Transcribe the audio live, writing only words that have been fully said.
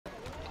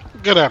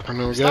Good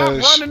afternoon, guys.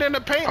 Stop running in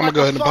the paint. I'm gonna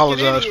go ahead and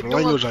apologize for the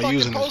language I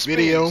use in this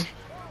video.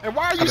 And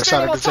why are you I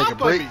decided to take a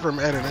break me? from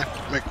editing,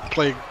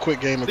 play a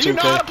quick game of 2K. Do you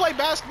know how to play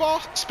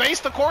basketball? Space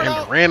the court and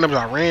out? the randoms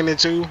I ran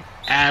into,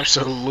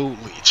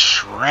 absolutely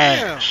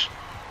trash.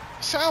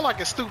 Damn. Sound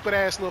like a stupid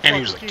ass little and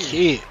he was a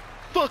kid.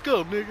 Fuck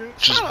up, nigga.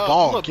 Just Shut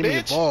ball. up, Give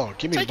me the ball.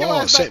 Give me the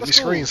ball. Set me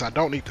screens. I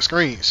don't need the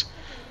screens.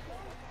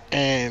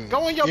 And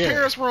go in your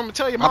parents' room and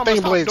tell your my mama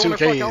thing playing stop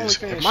doing 2K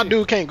is if my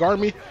dude can't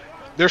guard me,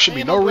 there should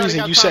be no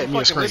reason you set me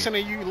a screen.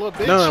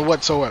 None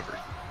whatsoever.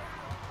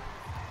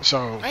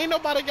 So ain't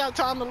nobody got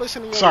time to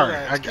listen to your sorry,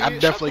 ass, I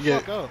definitely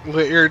get a little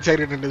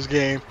irritated in this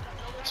game.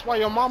 That's why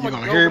your mama. You're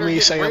gonna hear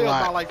me say a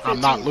lot. Like I'm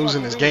not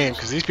losing this game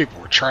because these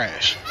people were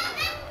trash.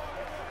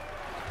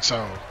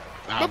 So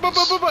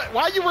but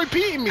why are you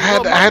repeating me?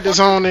 I had to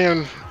zone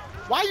in.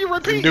 Why are you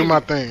repeating? And do my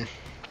thing.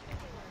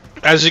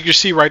 As you can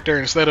see right there,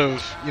 instead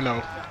of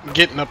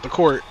getting up the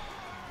court,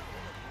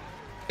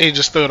 he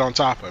just stood on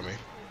top of me.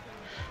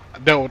 I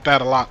dealt with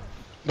that a lot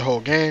the whole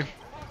game,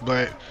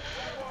 but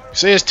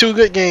say it's 2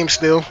 good games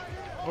still.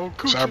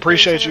 So I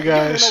appreciate you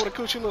guys.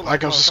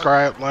 Like and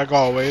subscribe, like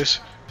always.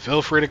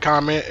 Feel free to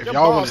comment if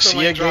y'all want to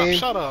see a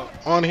game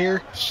on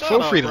here.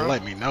 Feel free to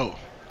let me know.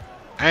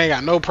 I ain't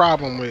got no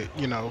problem with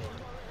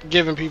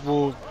giving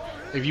people,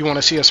 if you want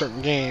to see a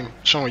certain game,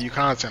 showing you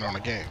content on the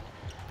game.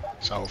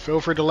 So feel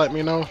free to let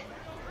me know.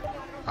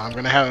 I'm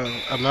gonna have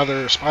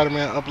another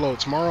Spider-Man upload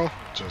tomorrow.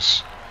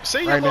 Just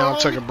right now, I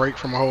took a break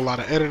from a whole lot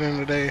of editing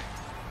today.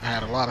 I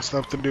had a lot of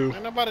stuff to do.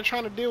 Ain't nobody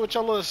trying to deal with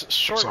your little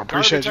short. So I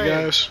appreciate you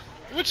guys.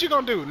 What you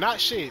gonna do? Not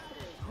shit.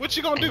 What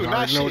you gonna do?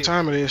 Not shit. You know what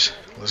time it is.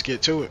 Let's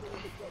get to it.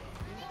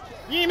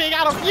 You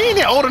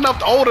ain't old enough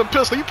to hold a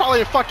pistol. You probably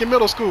in fucking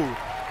middle school.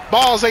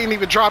 Balls ain't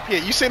even dropped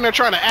yet. You sitting there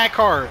trying to act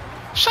hard.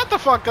 Shut the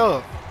fuck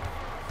up.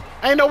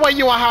 Ain't no way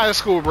you in high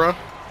school, bro.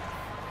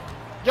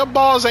 Your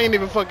balls ain't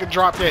even fucking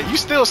dropped yet. You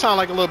still sound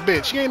like a little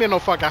bitch. You ain't in no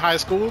fucking high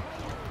school.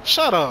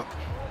 Shut up.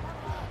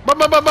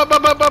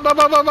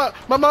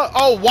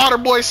 Oh, water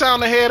boy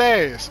sound ahead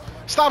ass.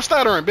 Stop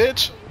stuttering,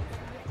 bitch.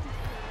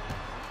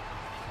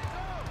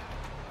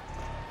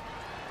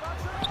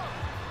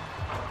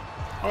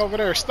 Over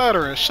there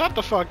stuttering. Shut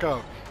the fuck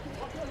up.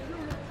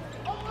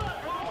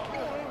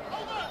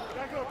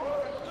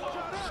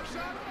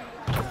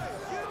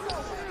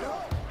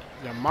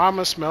 Your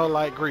mama smell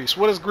like grease.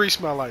 What does grease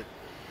smell like?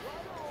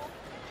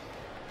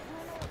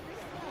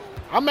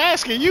 I'm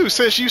asking you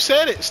since you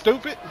said it,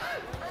 stupid.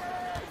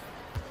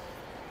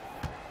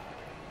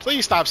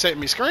 Please stop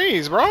setting me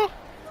screens, bro.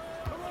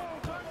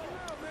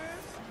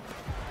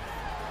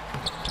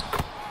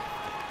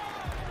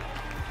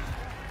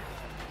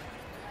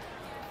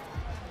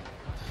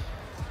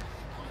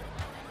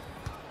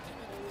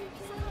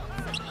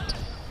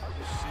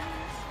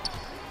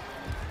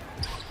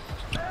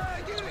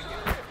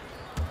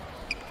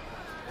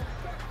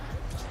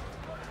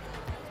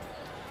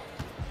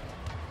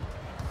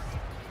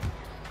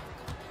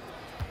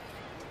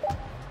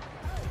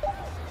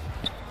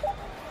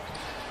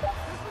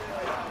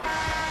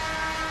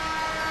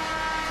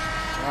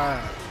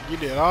 You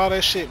did all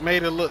that shit,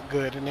 made it look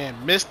good, and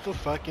then missed the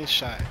fucking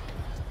shot.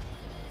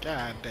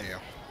 God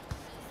damn.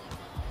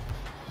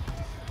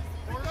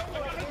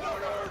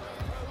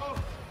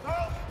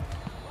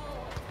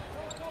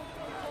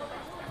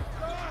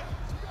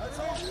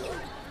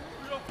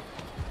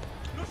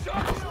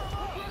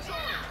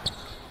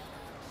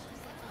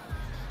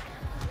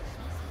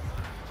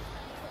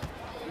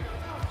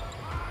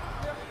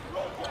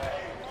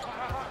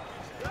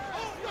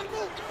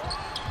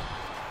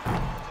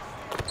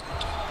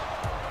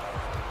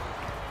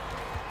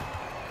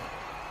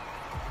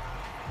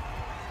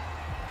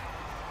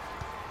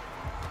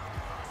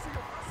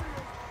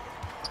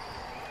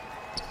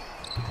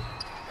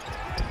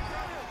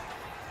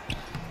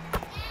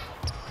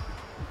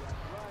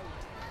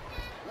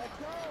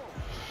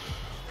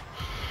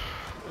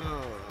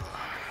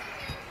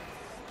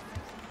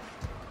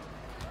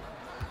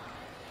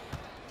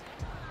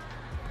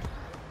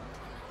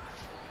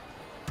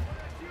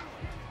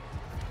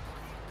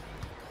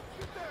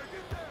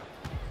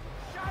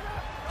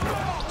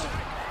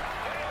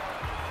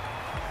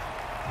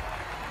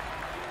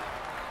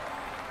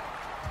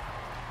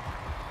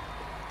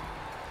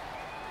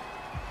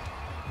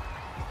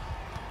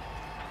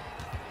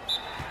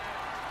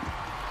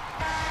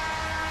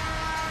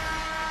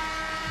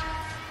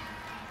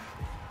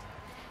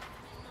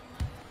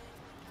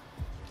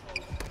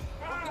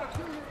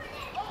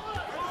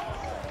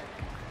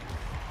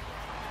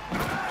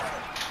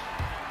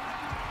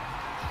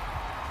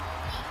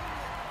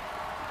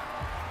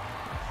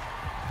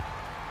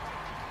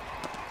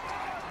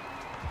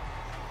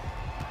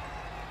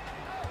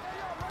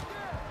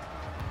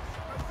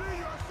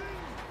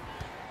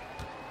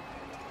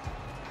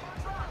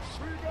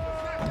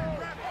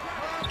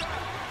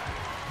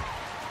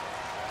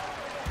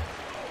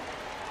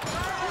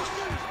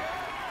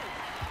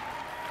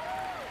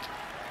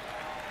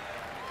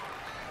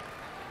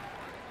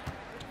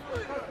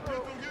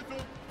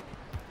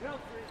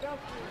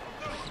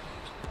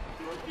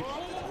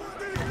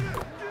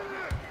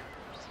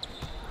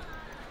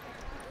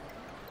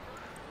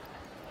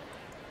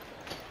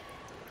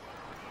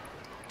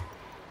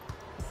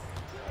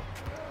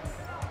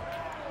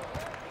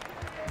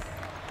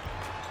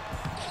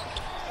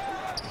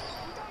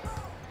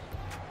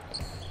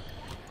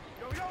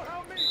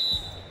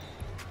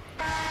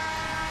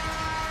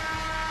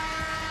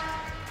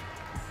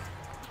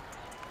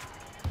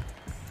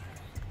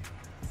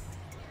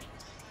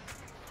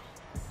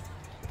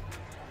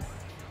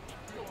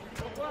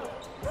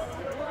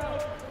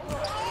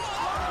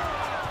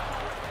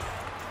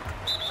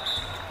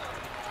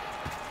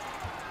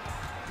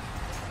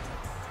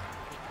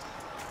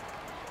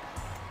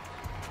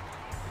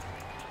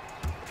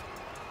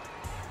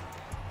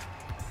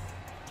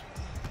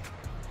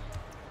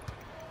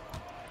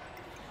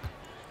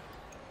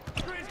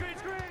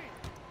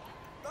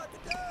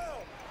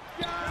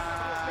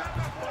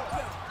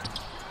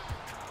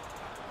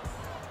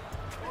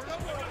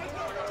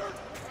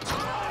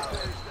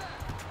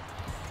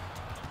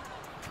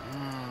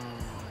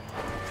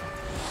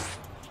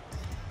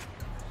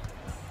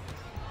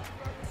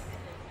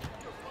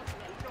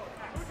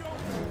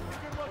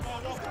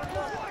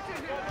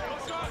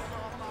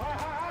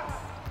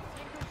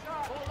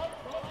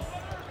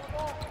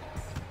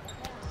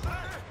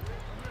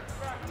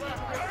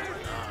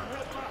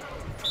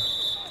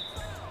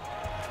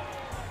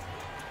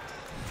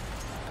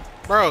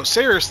 Bro,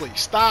 seriously,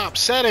 stop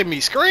setting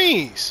me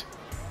screens.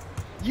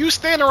 You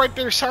standing right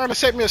there trying to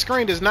set me a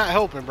screen is not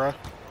helping, bro.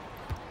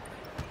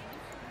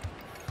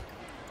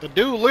 The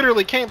dude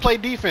literally can't play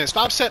defense.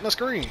 Stop setting a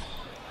screen.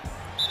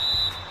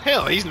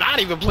 Hell, he's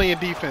not even playing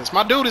defense.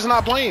 My dude is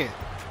not playing.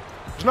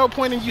 There's no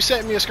point in you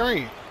setting me a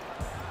screen.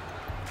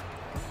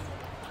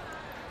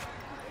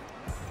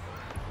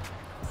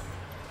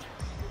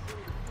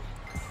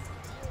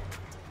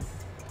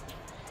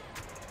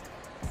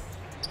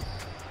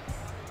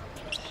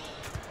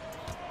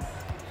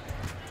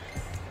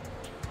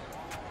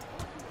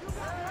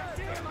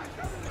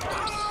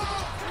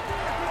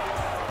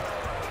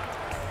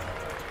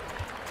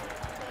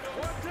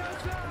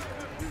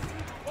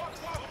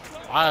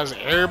 Why is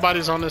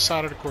everybody's on this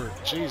side of the court?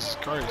 Jesus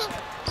Christ.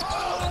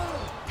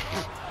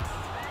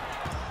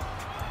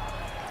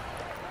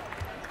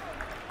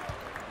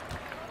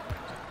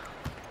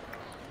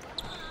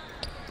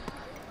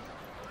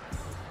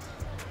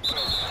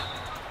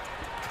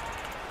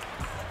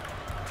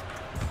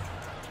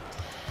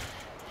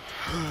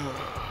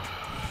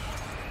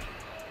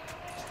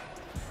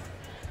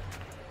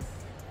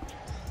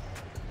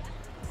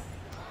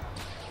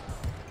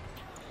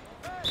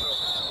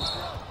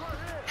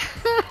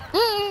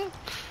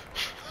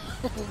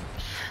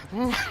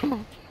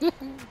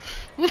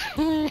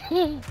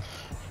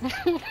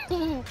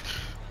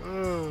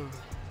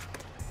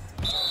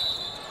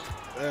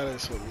 That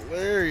is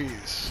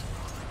hilarious.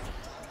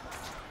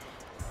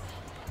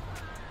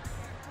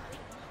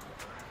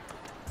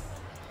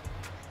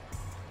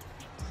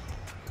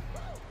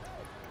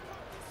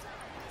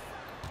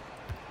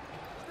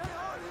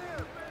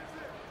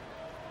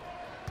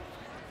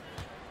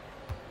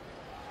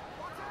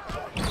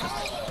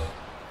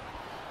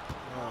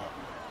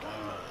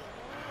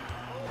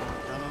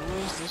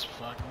 This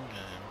fucking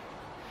game.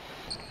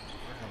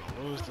 We're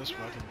gonna lose this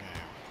fucking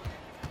game.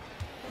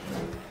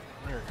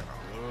 We're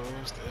gonna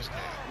lose this game.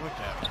 Look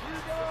at him.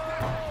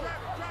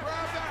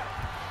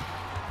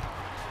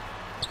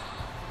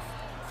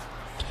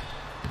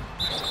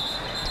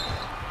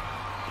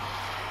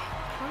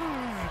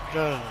 Oh,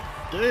 God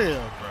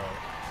damn, bro.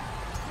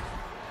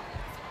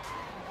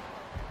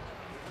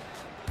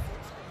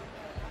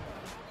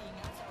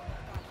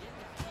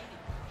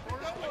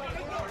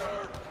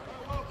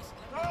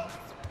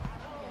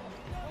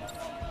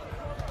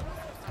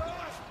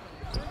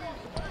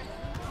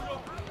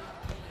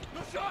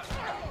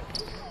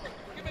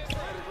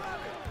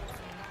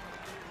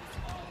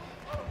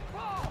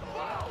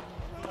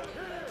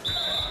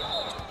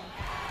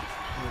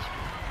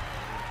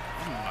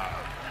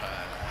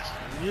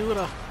 You with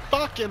a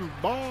fucking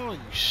ball, you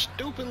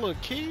stupid little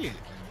kid.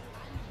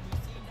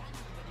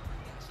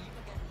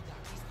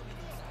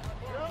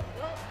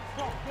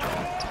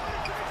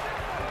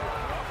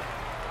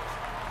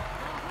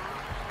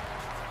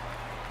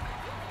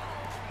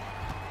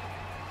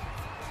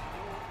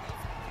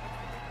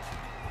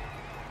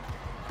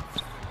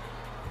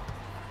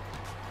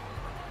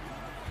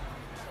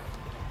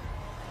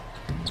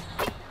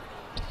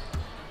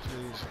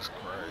 Jesus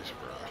Christ,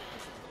 bro.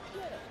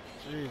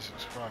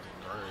 Jesus fucking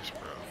Christ,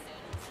 bro.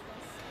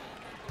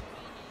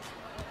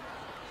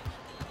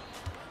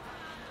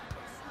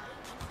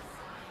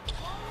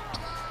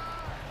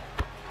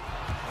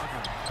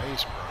 Fucking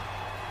face, bro.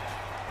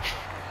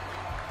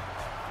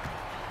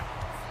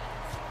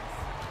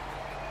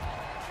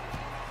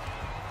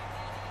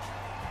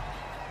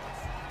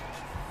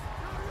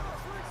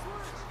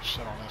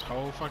 Shit on this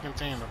whole fucking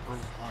team to prove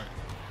a point.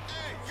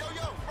 Hey, yo,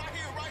 right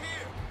here, right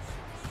here.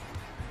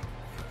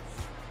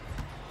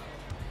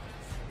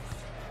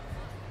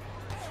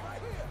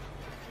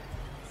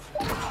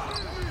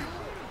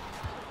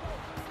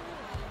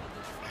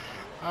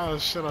 Oh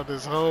shit on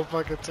this whole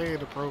fucking team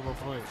to prove a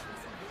point.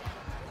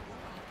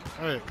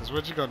 Hey, cause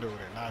what you gonna do with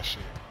it? Not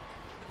shit.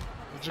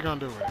 What you gonna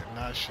do with it?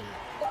 Not shit.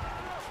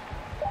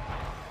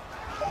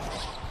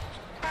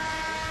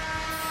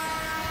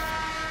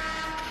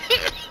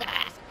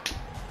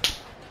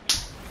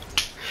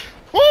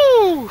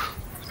 Woo!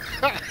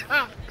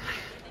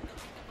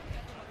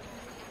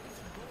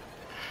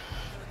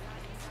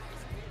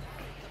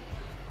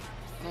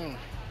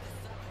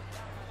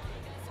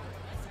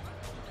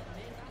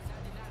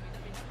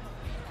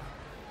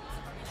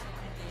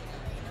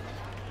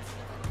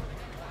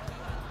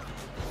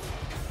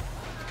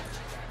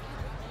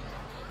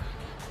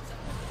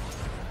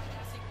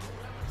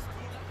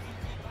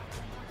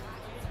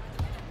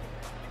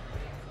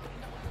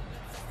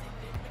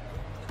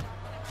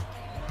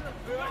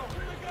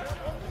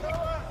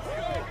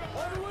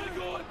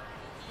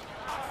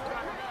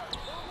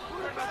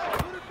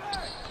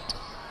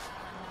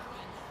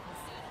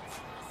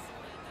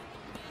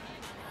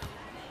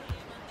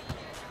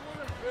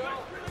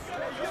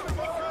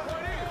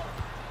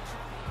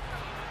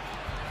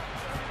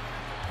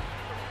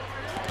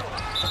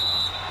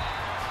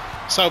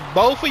 So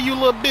both of you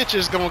little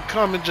bitches gonna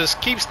come and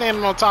just keep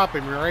standing on top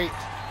of me, right?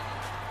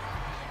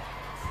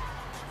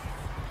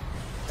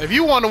 If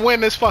you want to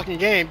win this fucking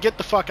game, get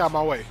the fuck out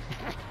my way.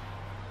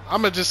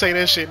 I'm gonna just say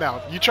that shit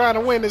now. You trying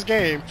to win this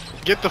game,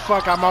 get the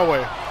fuck out my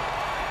way.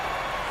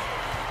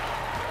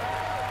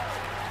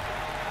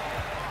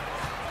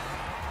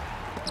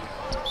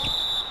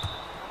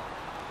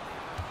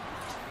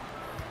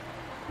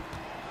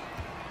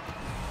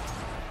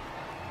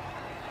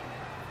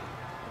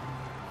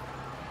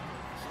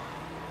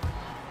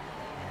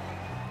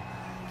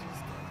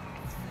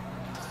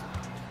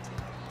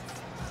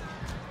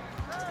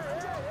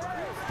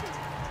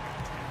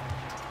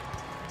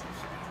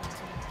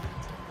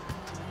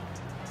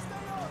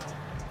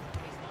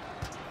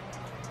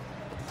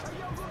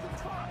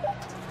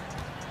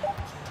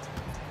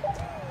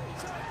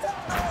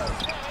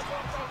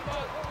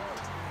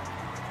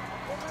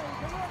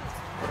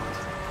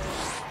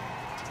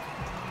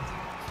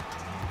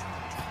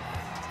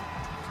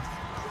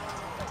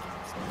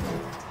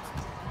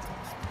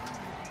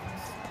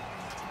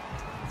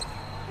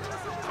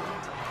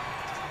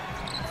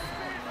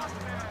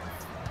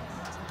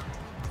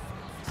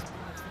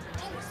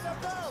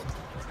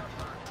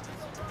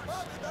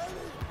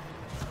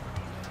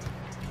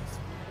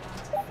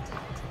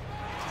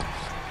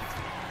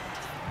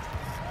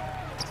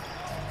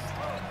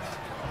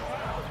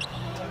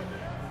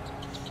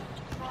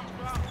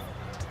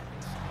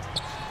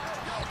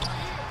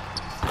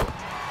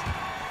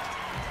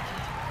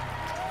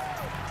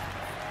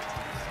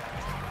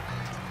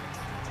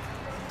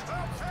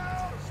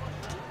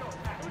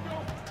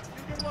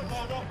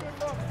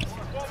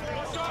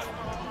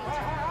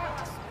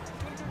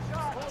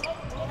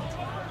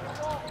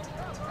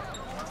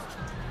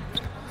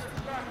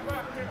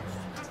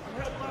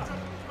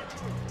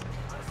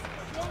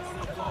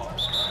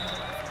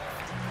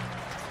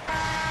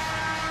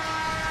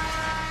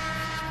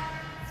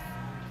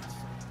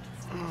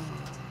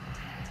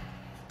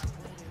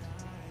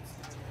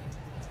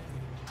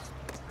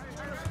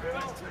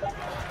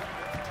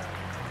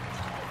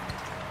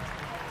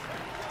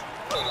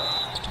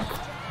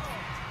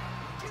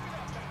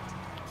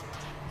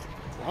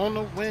 Want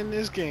to win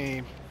this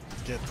game?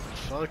 Get the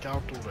fuck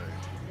out the way.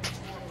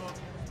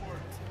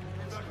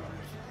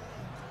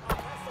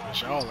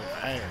 Cause y'all are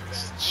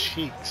ass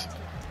cheeks.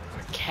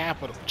 A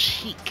capital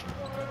cheek.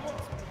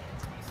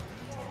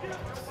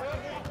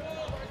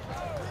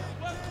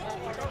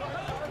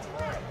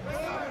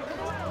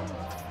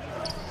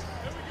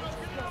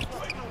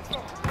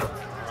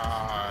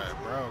 Alright,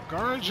 bro.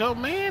 Guard your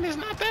man. It's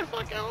not that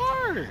fucking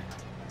hard.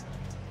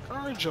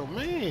 Guard your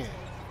man.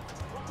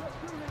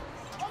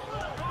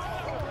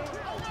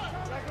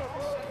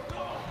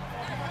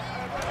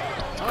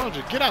 Told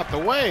you, get out the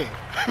way.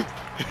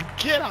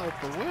 Get out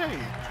the way.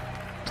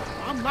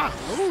 I'm not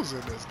losing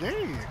this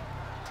game.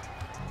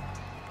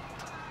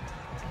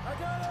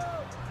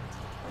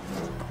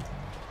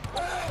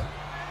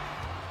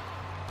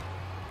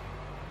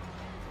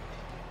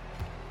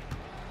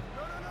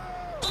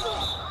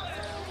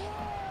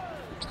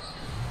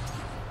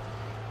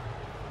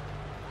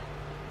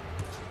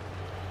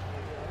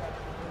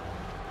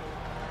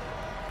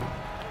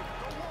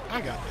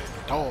 I got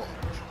that dog.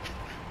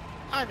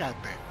 I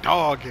got that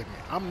dog in me.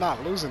 I'm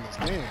not losing this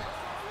game.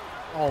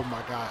 Oh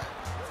my god.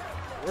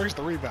 Where's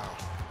the rebound?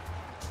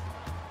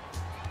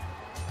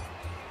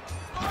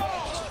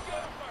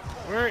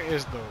 Where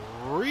is the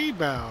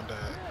rebound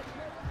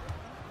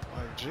at?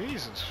 Like,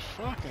 Jesus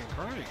fucking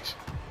Christ.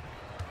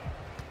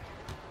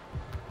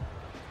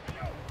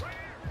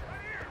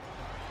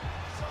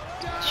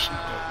 Shoot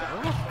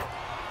that, bro.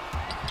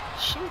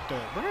 Shoot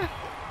that, bro.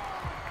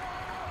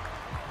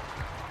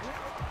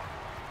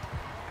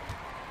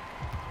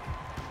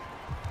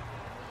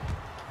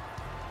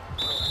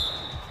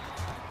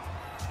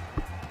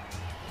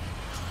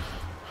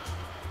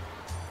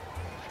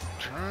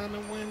 Trying to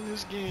win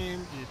this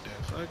game, get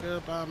that fuck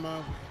up out my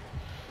way.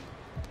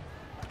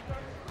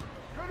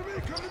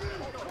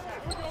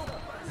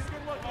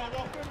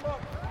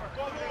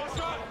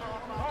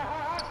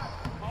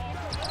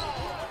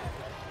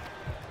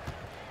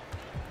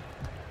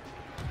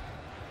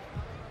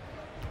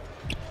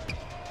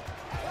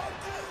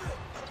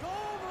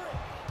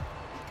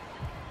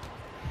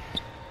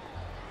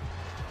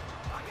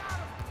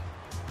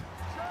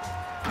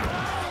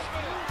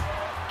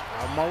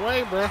 Out my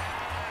way, bro.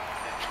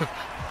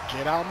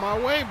 Get out my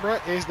way, bro.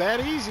 It's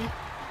that easy.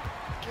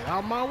 Get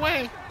out my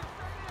way.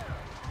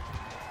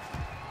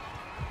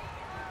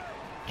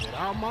 Get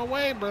out my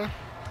way, bro.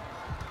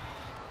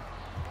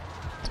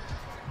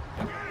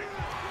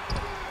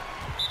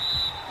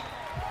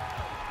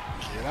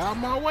 Get out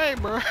my way,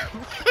 bro.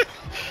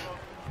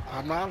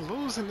 I'm not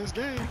losing this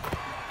game.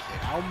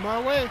 Get out my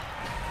way.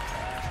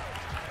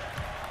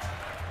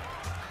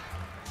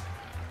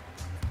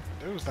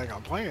 Dudes think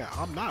I'm playing.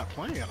 I'm not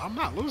playing. I'm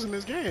not losing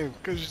this game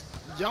because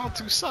y'all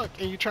two suck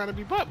and you're trying to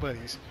be butt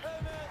buddies.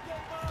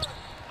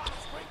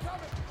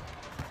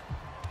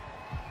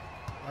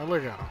 Oh,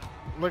 look at him.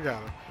 Look at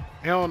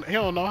him. He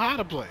don't know how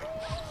to play.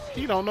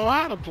 He don't know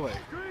how to play.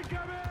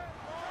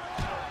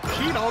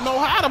 He don't know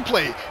how to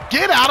play.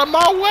 Get out of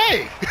my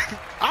way.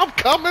 I'm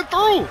coming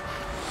through.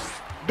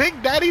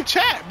 Big Daddy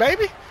Chat,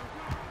 baby.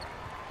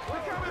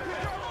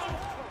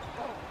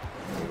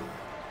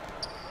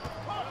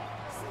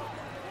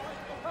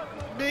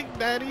 Big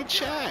Daddy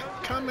Chat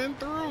coming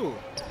through.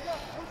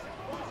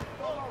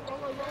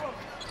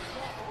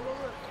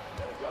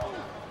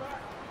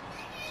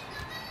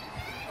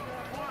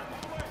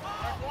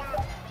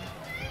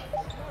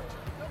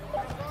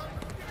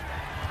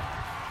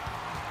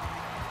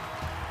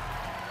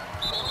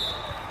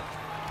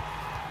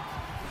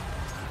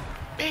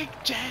 Big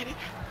Daddy,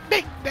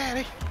 Big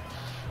Daddy,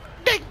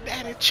 Big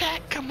Daddy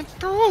Chat coming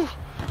through.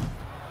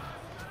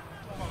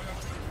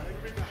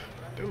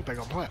 Dude think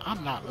I'm playing.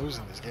 I'm not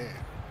losing this game.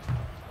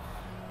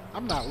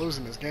 I'm not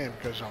losing this game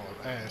because y'all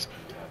ass.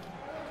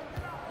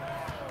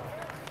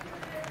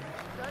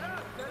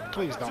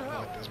 Please don't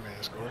let this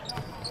man score.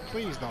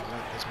 Please don't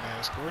let this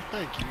man score.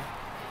 Thank you.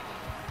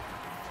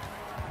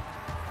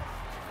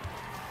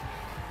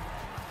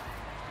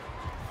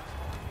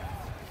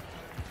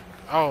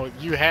 Oh,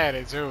 you had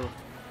it too.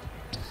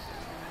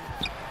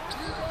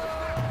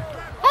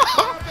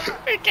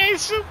 He can't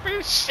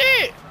super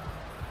shit.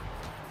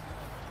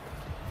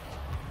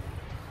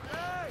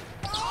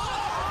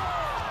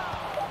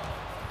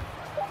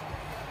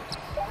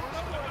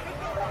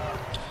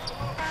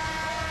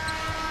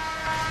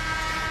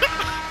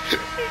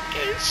 He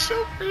can't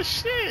super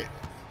shit.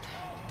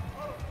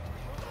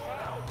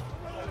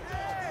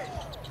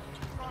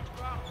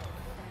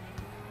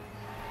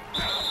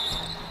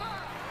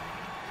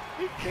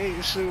 He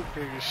can't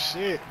super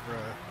shit, bro.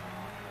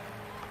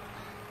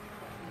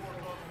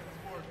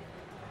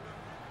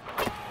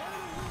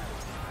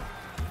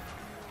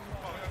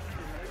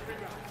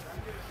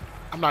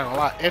 I'm not gonna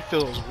lie, it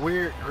feels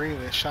weird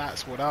greening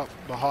shots without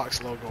the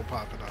Hawks logo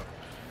popping up.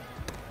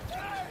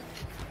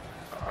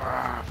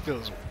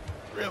 Feels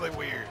really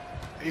weird.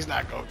 He's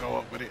not gonna go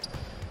up with it.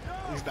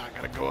 He's not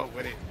gonna go up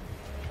with it.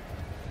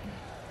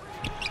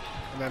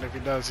 And then if he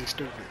does, he's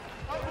stupid.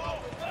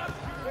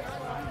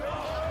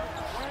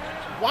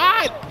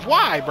 Why?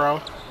 Why, bro?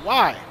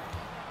 Why?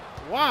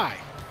 Why?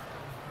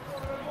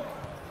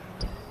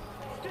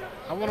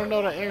 I want to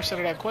know the answer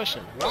to that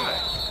question. Why?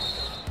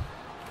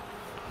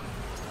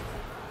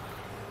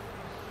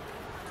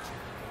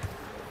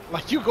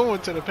 Like, you go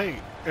into the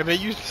paint, and then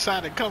you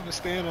decide to come and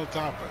stand on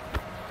top of it.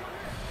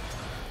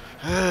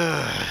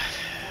 I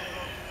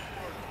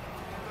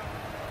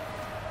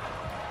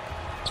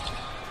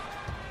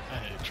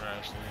hate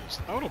trash things.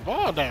 Throw the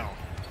ball down.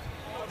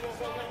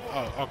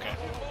 Oh, okay.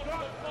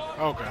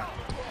 Okay.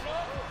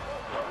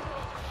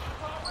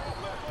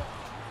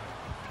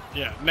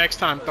 Yeah, next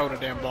time throw the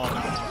damn ball down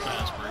on the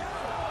fast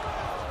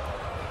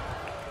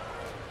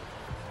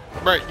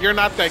break. Bro, you're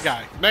not that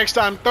guy. Next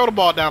time throw the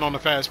ball down on the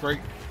fast break.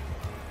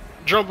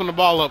 Jumping the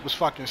ball up was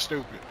fucking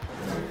stupid.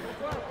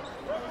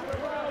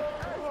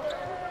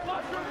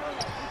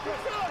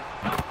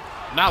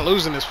 Not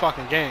losing this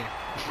fucking game.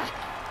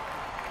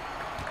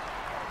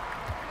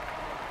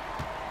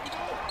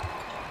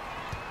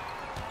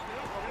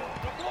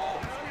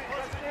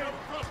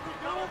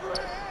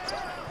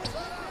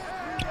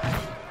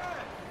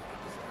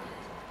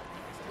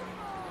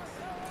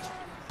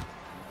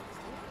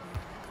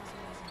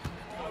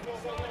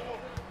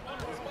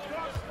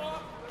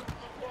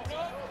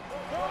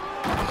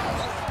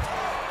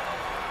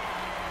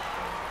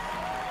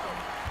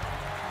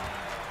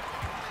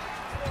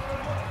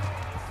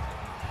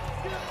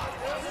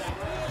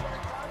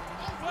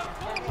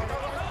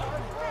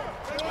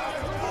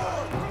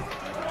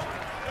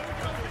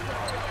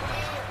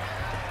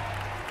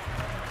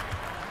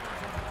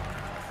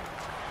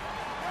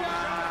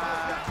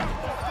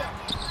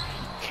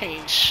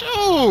 Can't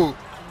shoot.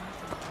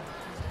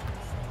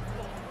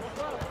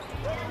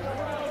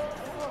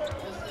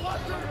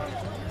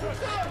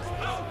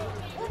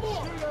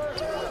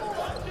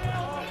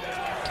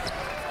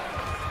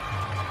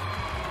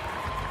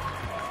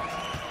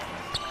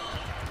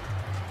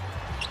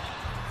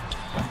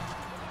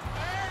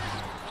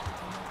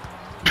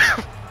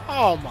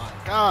 Oh my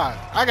God.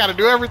 I gotta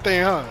do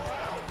everything, huh?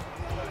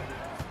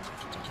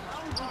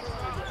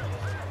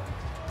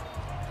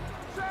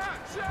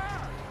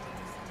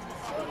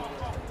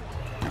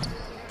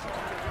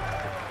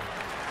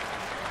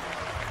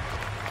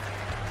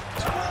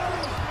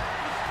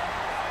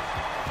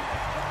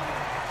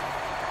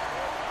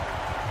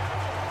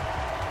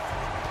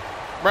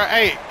 Bro,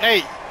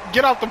 hey,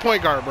 get off the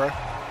point guard, bro.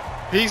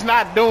 He's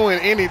not doing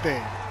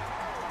anything.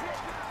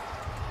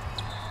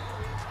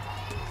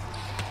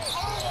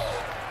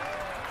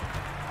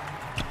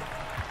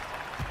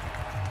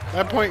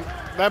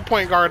 That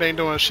point guard ain't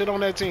doing shit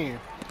on that team.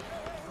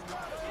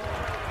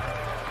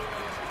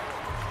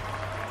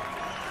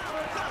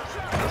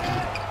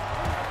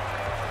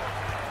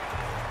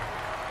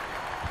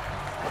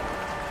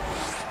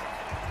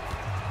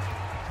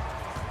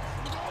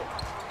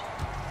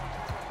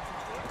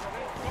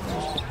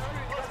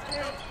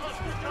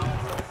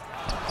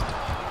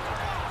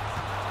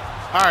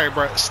 Alright,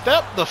 bro.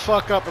 Step the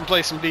fuck up and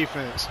play some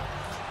defense.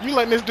 You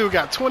letting this dude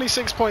got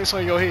 26 points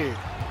on your head.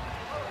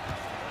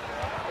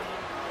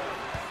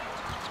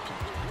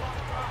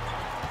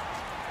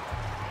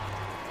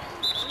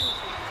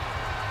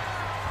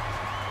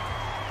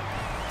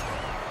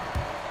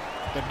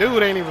 The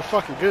dude ain't even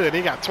fucking good.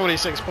 He got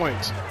 26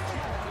 points.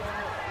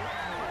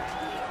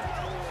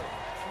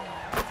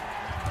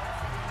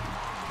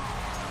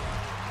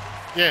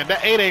 Yeah,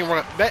 that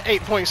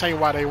 8 points ain't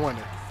why they won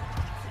it.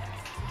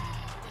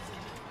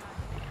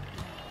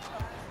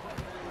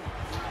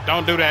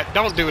 Don't do that.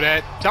 Don't do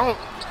that. Don't.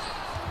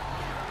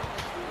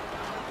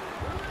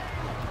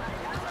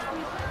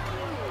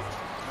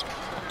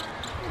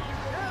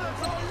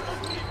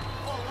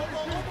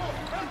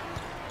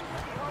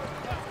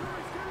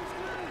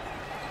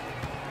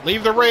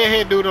 Leave the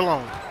redhead dude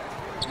alone.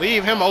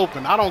 Leave him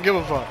open. I don't give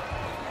a fuck.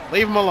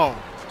 Leave him alone.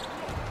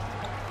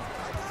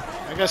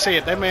 Like I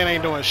said, that man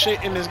ain't doing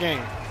shit in this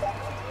game.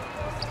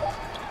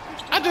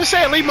 I just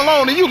said leave him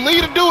alone, and you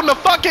leave the dude in the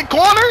fucking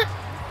corner?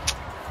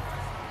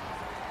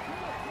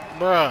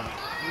 Bruh,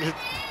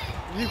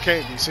 you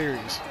can't be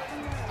serious.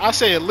 I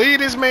said leave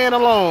this man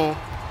alone,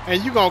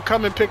 and you gonna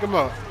come and pick him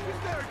up.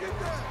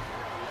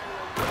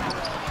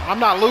 I'm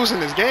not losing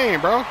this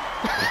game, bro.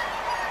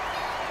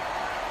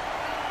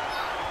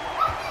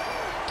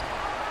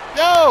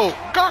 Yo,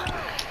 guard.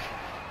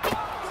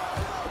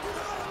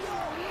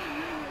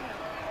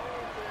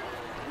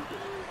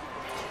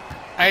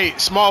 Hey,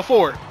 small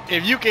forward,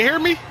 if you can hear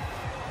me,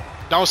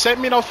 don't set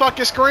me no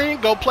fucking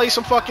screen. Go play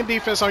some fucking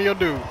defense on your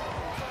dude.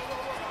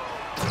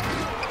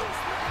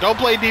 Go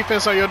play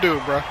defense on your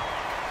dude, bro.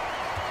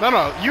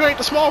 No, you ain't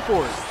the small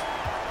forward.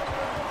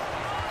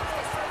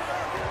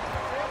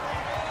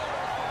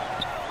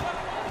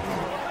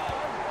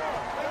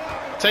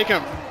 Take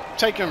him,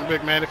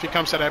 big man, if he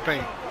comes to that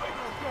paint.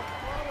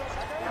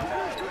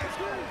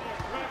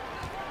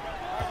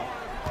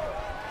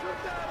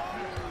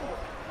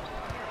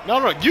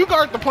 No, you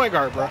guard the point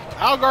guard, bro.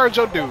 I'll guard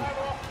your dude.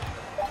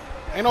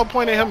 Ain't no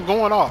point in him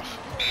going off.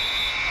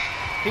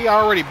 He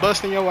already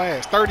busting your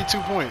ass. 32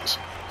 points.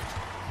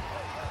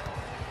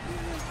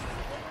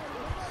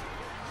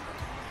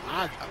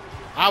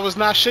 I was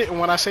not shitting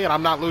when I said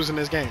I'm not losing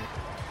this game.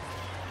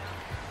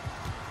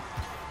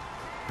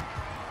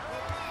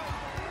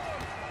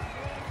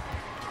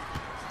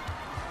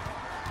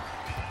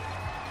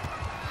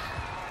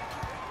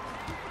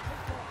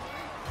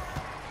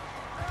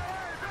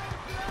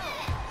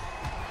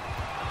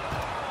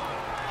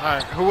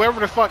 Alright,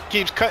 whoever the fuck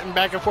keeps cutting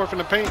back and forth in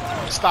the paint,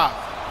 stop.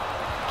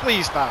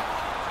 Please stop.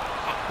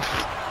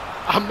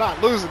 I'm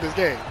not losing this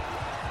game.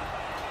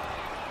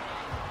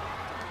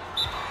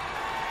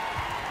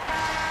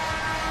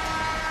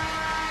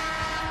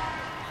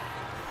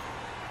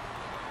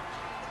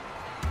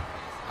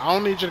 I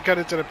don't need you to cut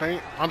into the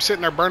paint. I'm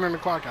sitting there burning the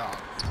clock out.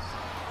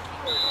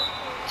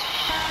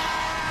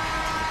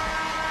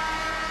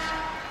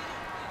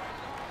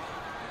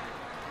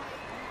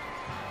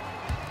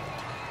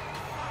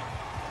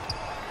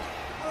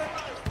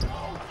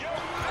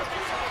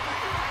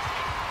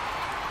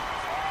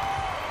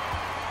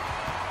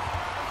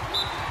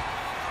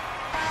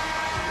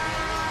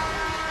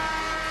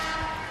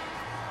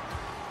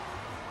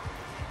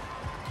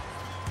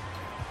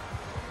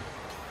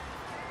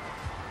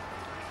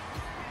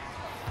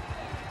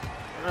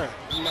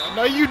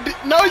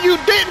 No, you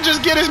didn't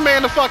just get his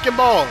man the fucking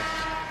ball.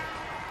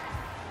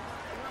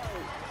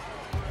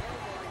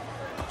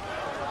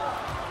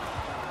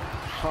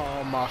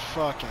 Oh my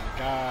fucking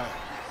God.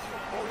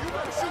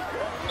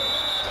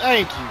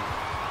 Thank you.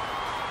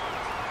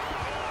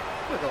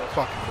 We're gonna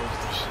fucking lose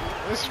this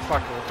shit. This is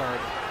fucking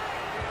retarded.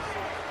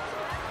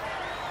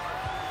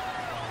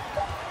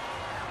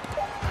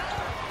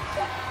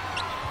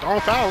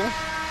 Don't foul him.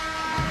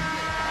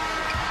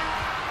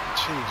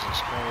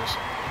 Jesus Christ.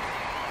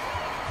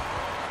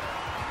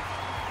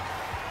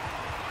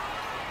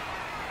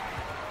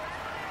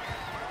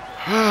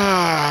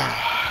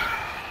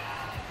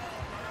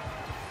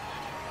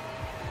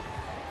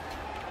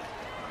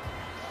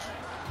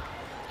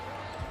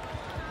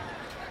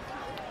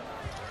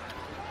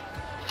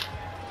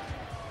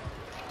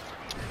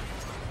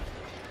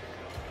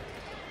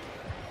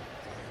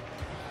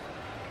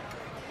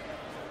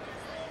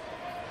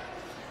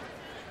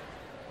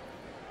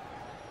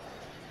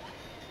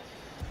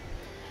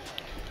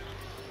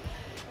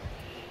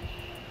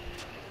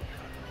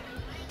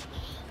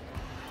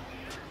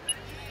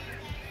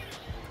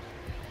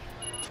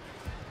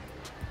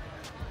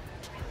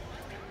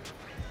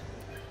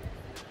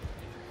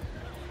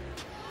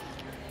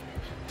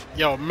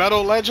 Yo,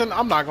 Metal Legend,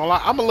 I'm not gonna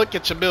lie. I'm gonna look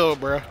at your build,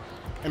 bro.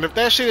 And if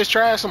that shit is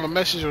trash, I'm gonna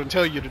message you and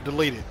tell you to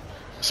delete it.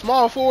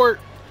 Small forward,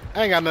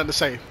 I ain't got nothing to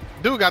say.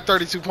 Dude got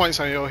 32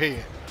 points on your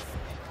head.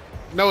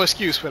 No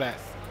excuse for that.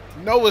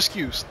 No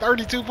excuse.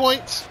 32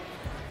 points?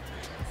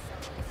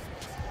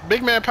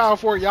 Big man, power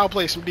forward, y'all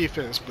play some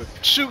defense. But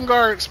shooting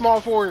guard,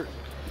 small forward,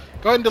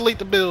 go ahead and delete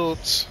the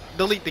builds.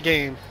 Delete the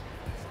game.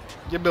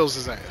 Your builds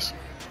his ass.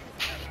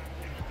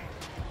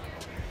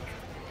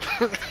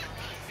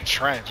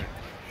 Tragic.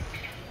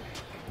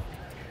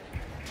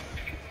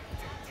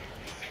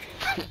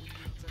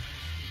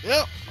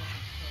 Yep.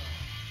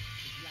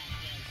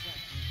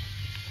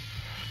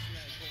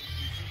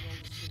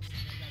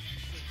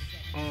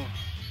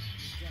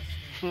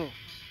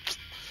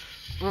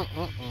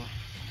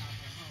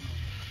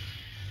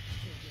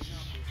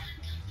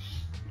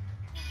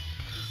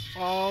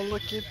 Oh,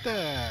 look at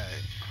that.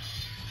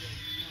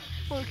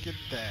 Look at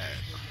that.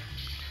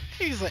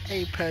 He's an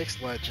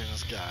Apex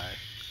Legends guy.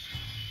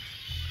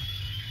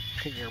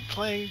 And you're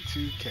playing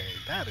 2K.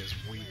 That is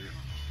weird.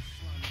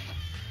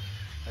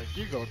 If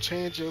you're gonna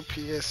change your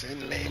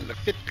PSN name to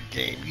fit the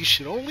game, you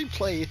should only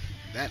play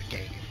that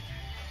game.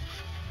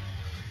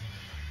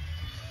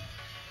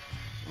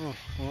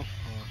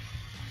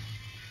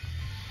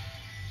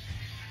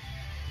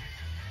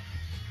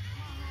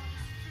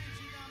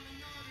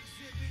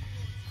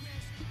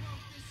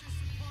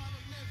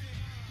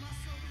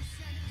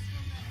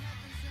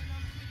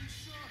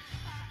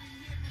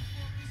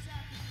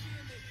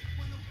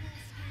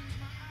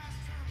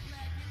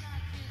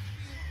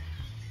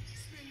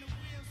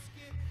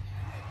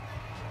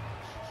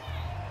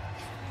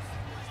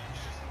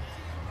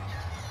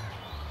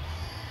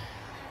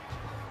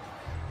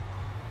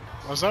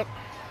 What's up?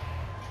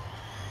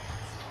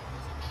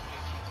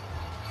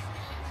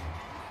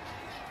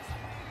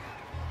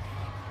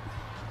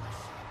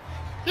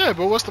 Yeah,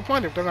 but what's the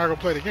point if they're not gonna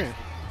play the game?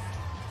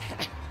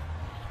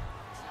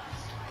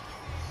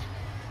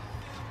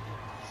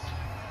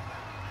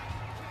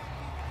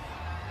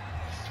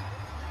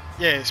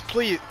 Yes,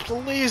 please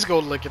go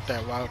look at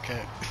that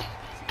Wildcat.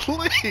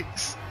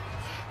 Please.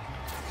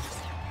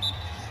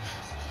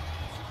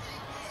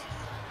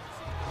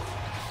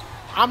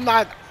 I'm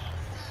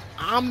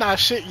not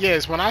shit.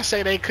 Yes, when I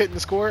say they couldn't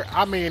score,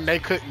 I mean they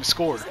couldn't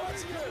score.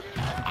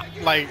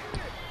 Like,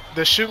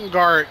 the shooting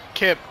guard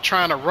kept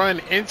trying to run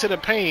into the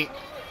paint,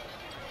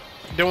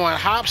 doing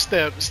hop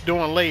steps,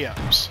 doing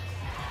layups.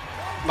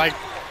 Like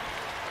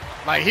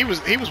he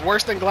was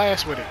worse than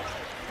Glass with it.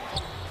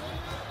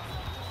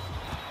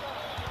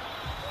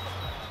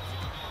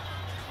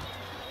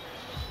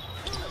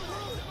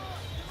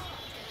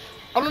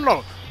 I don't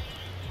know.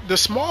 The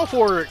small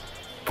forward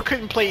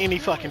couldn't play any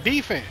fucking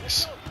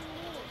defense.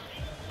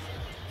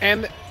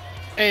 And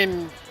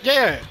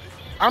yeah,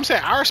 I'm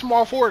saying our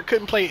small forward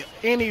couldn't play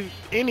any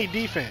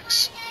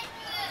defense.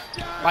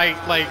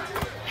 Like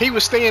he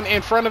was staying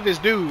in front of his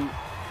dude,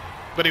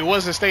 but he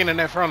wasn't staying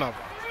in front of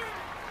him.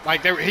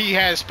 Like he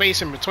had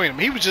space in between them.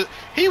 He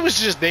was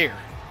just there.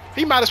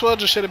 He might as well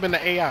just should have been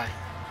the AI.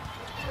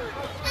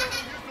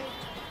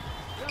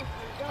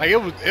 Like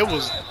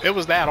it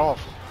was that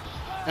awful.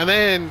 And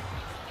then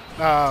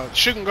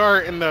shooting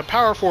guard and the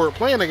power forward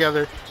playing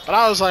together, but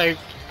I was like,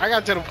 I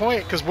got to the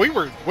point because we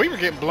were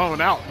getting blown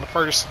out in the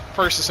first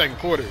and second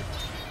quarter,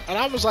 and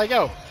I was like,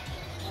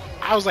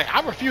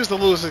 I refuse to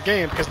lose this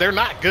game because they're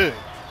not good.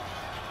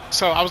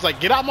 So I was like,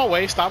 get out my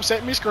way, stop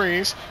setting me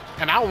screens,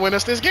 and I'll win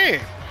us this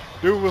game.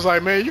 Dude was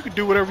like, man, you can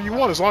do whatever you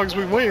want as long as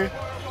we win.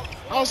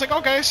 I was like,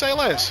 okay, say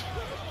less.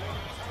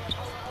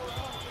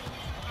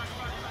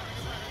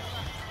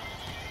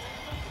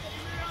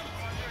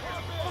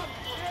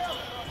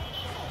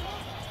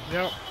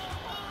 Yep.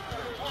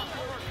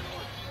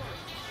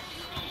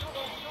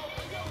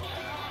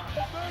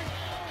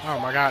 Oh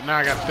my god, now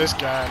I got this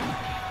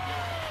guy.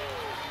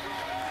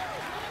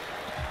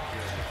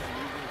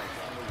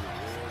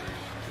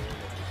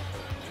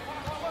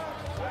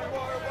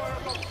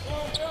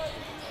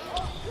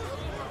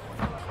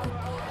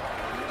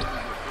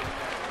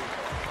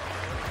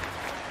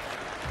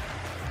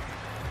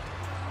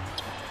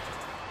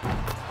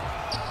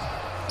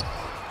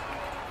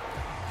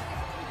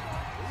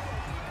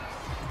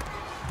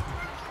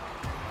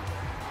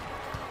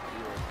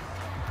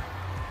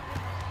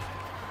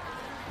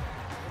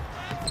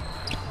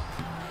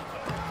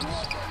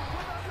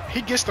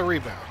 He gets the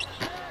rebound.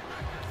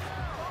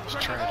 It's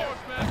tragic.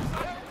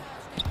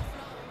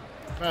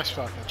 That's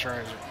fucking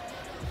tragic.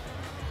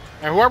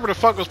 And whoever the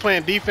fuck was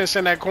playing defense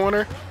in that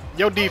corner,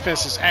 your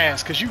defense is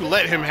ass because you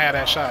let him have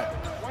that shot.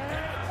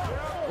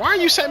 Why are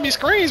you setting me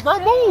screens, bro?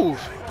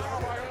 Move.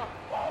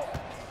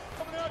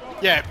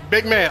 Yeah,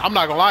 big man, I'm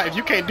not gonna lie. If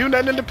you can't do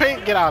nothing in the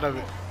paint, get out of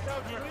it.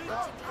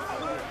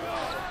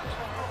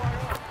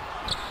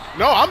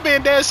 No, I'm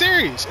being dead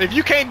serious. If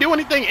you can't do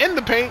anything in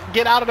the paint,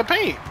 get out of the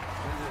paint.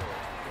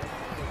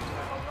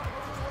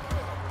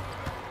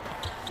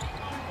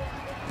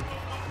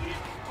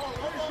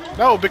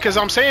 No, because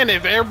I'm saying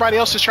if everybody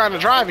else is trying to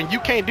drive and you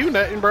can't do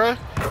nothing, bruh,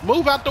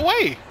 move out the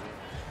way.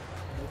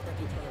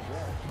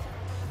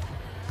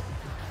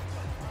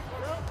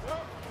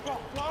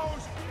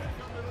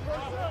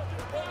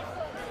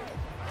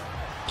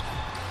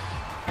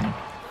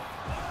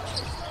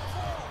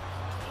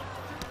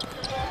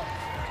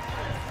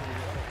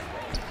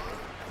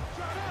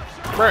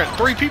 Bruh,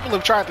 3 people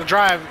have tried to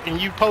drive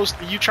and you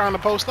trying to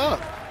post up.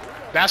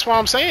 That's what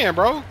I'm saying,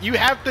 bro. You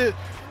have to.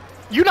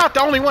 You're not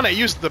the only one that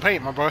uses the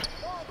paint, my boy.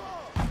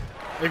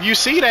 If you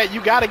see that,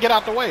 you gotta get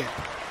out the way.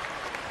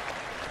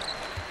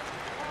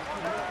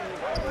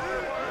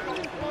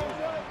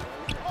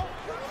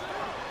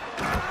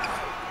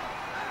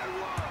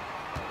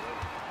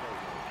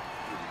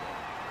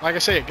 Like I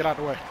said, get out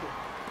the way.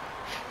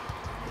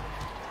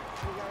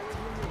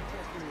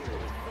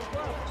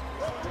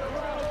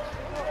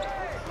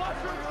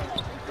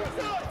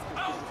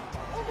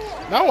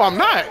 No, I'm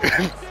not.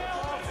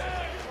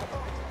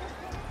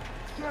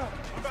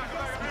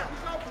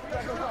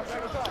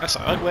 That's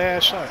an ugly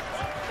ass shot.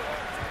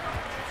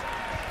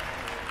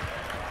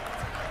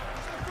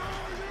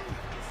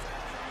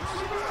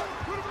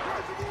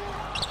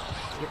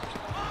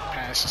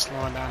 Pass is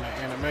slowing down the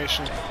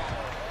animation.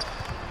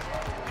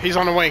 He's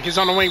on the wing. He's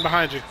on the wing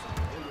behind you.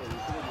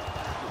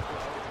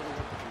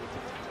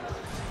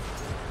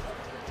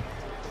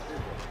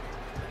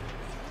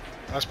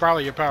 That's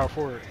probably your power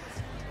forward.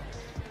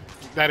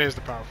 That is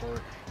the power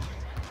forward.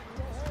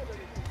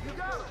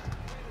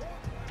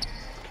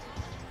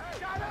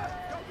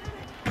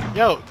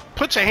 Yo,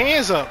 put your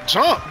hands up,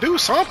 jump, do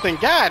something,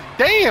 god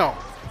damn.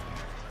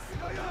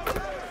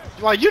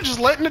 Like, you're just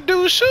letting the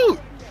dude shoot.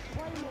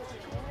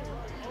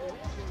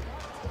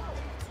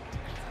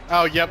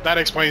 Oh, yep, that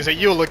explains it.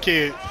 You're a little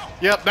kid.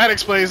 Yep, that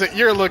explains it.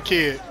 You're a little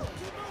kid.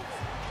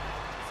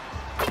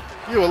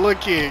 You a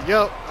little kid.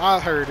 Yep, I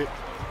heard it.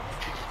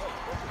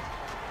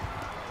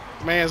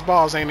 Man's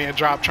balls ain't in a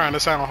drop trying to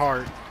sound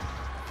hard.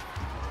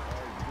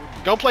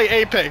 Go play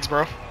Apex,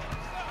 bro.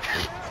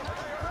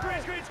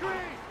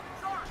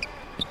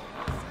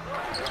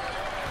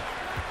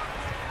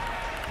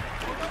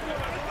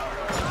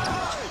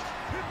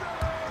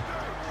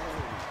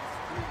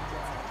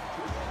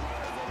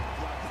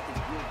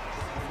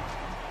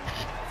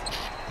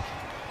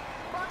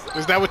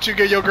 Is that what you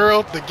get your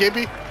girl, the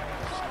Gibby?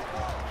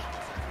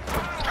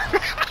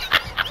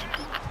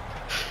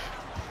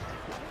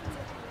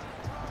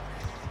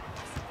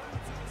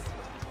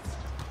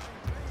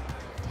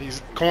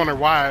 He's corner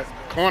wide.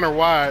 Corner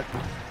wide.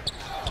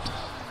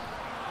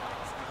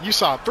 You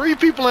saw 3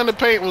 people in the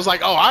paint and was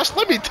like, oh,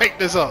 let me take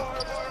this up.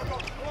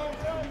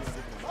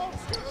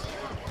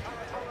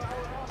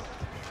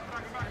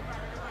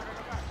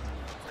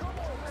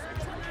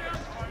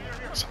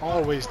 It's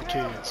always the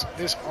kids.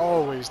 It's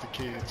always the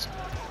kids.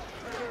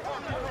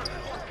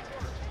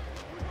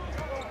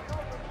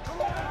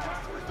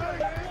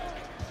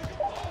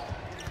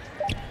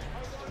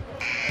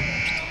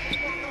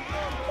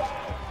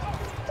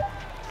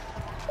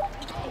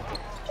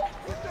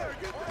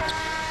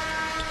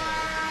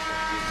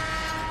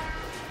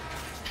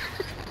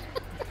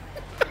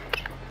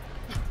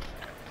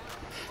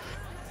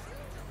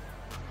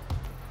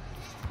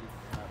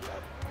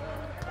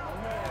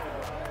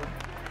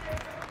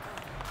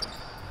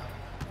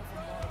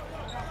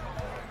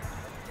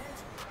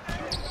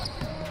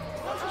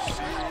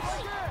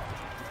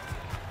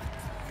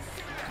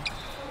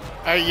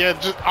 Hey, yeah,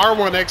 just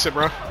R1 exit,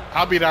 bro.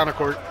 I'll be down the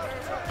court.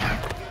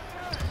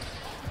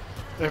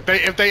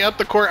 If they up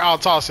the court, I'll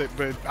toss it,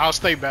 but I'll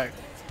stay back.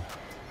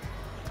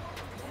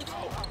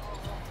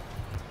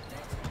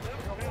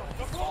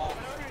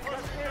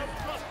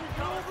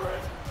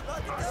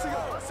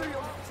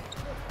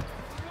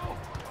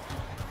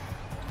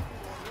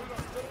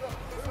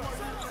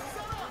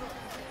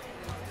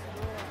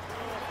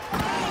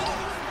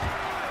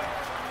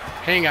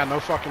 He ain't got no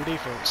fucking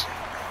defense.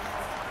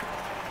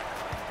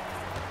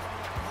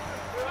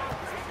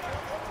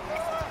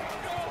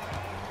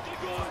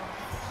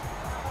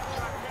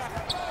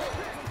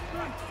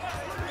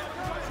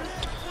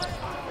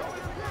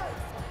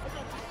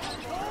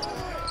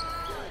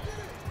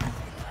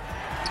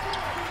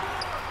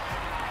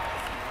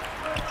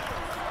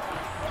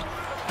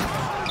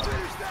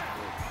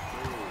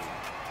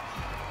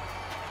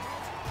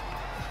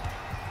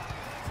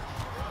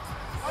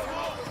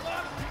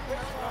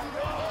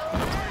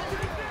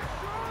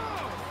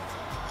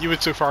 You were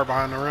too far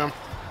behind the rim.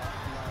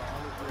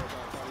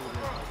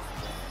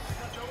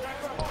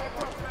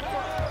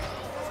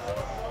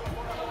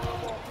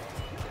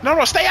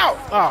 No, stay out!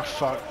 Oh,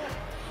 fuck.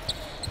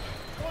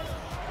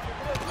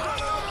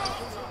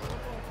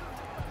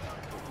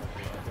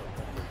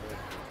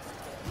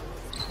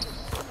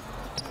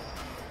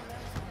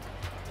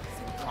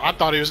 I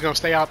thought he was going to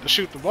stay out to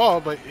shoot the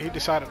ball, but he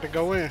decided to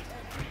go in.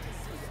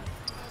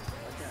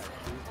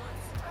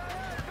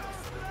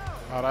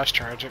 Oh, that's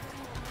tragic.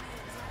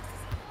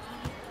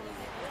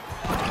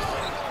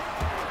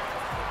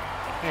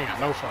 He ain't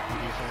got no fucking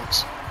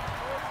defense.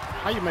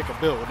 How you make a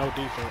build with no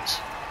defense?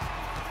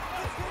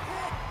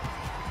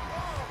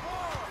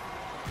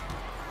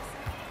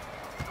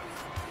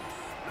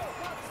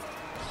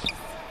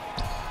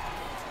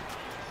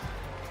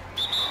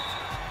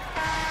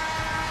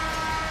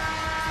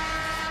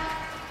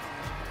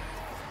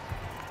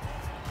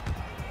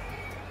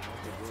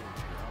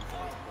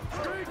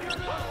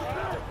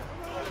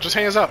 Just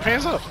hands up,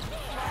 hands up.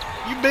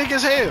 You big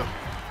as hell.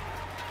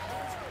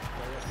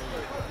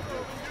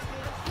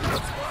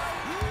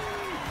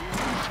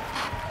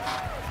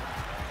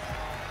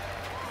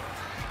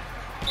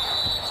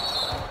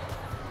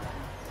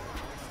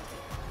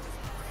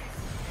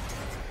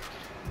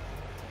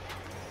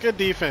 Good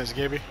defense,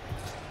 Gibby.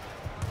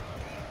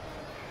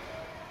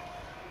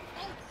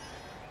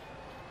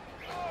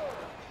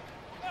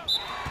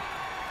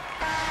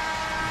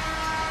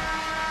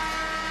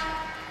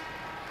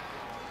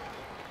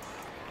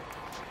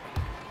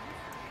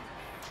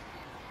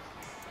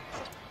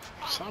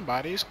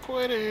 Somebody's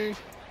quitting.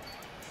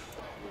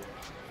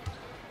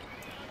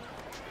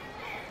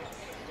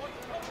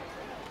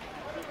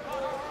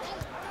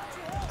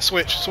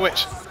 Switch,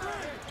 switch.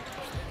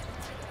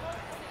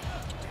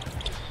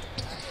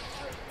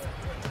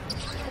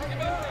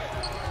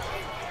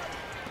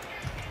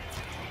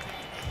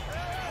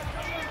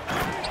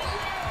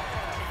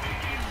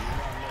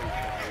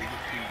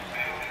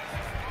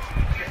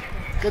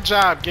 Good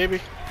job,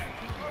 Gibby.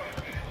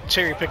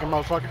 Cherry picking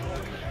motherfucker.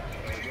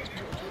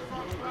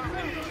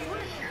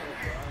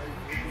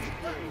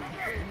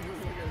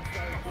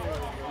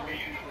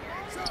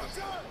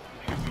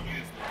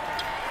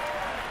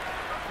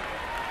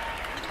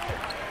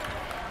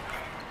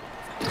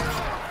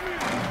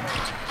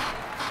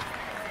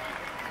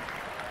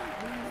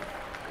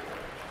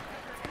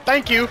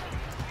 Thank you.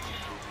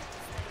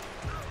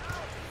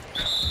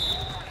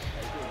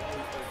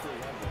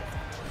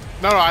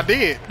 No, I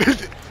did.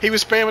 He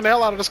was spamming the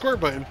hell out of the square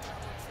button.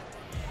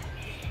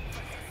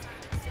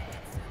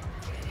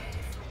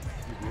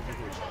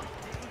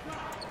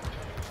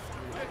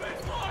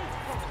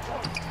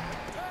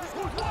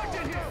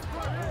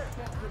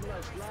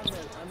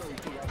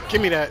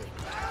 Give me that.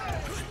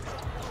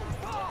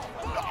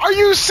 Are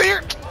you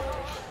serious?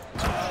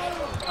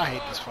 I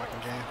hate this fucking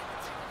game.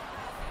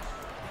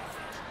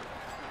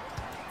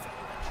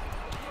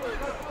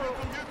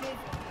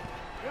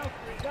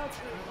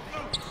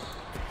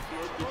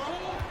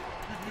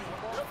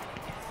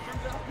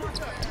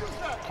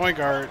 Point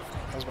guard.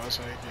 I was about to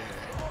say,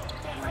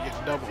 yeah. We're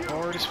getting double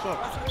hard as fuck.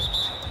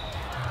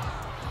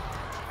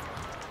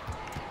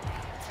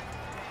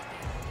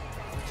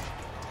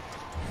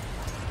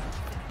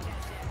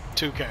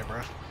 2K,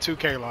 bro.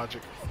 2K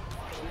logic.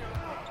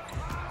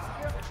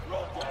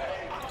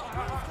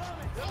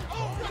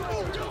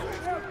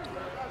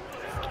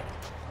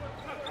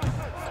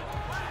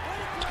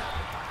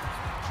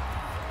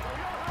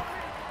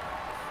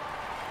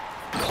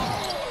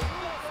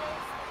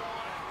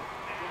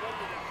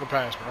 Good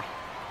pass, bro.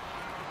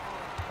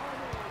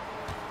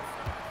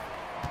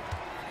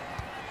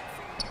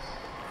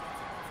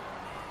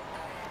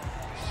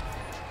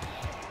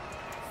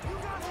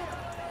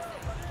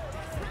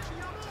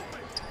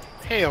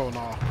 Hell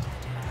no.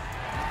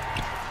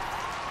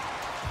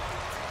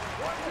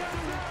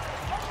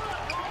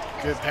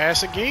 Good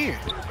pass again.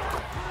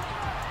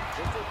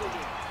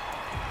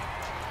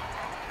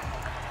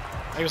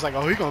 He was like,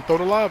 oh, he gonna throw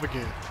the lob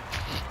again.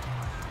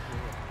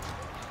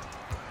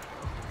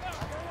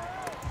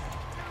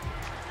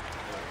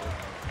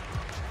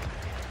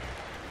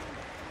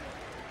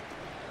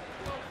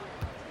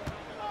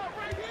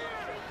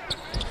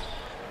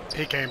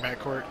 He came back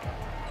court.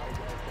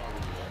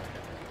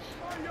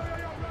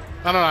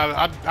 No.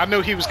 I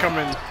knew he was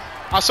coming.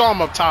 I saw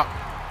him up top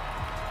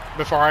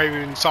before I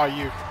even saw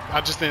you.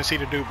 I just didn't see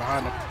the dude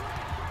behind him.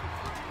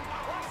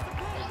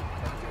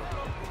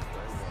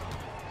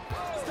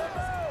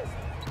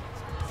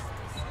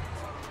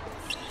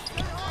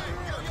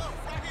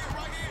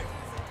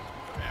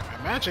 Man,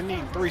 imagine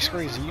needing 3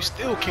 screens and you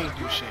still can't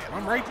do shit.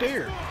 I'm right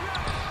there.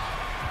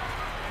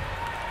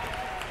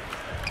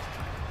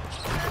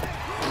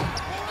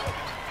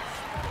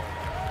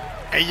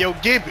 Hey, yo,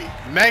 Gibby,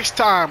 next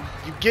time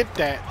you get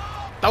that,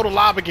 throw the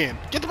lob again.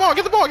 Get the ball,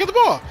 get the ball, get the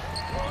ball.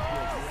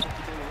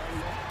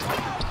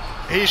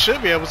 He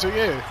should be able to,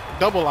 yeah.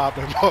 Double lob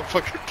that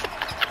motherfucker.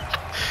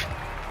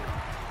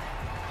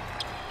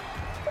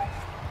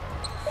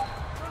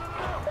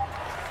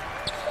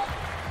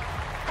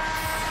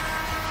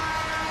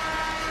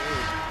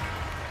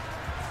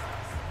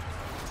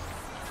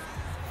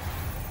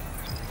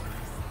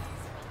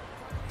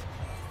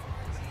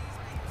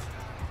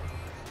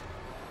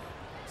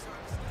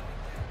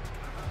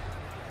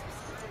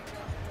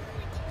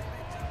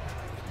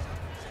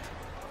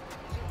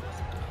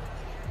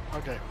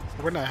 Okay,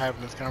 we're not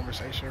having this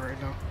conversation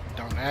right now.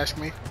 Don't ask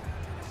me.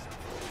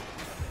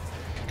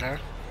 Okay?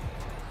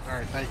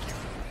 Alright, thank you.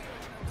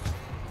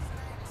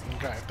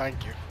 Okay,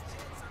 thank you.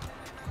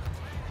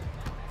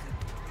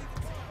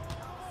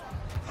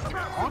 You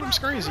got all them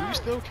screens and you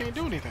still can't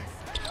do anything.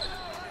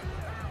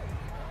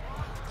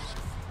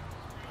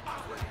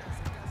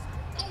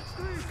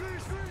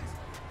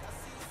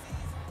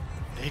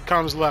 He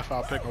comes left,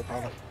 I'll pick up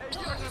on him.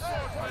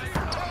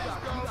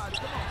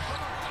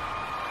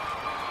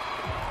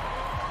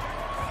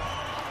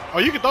 Oh,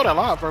 you can throw that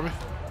lob for me.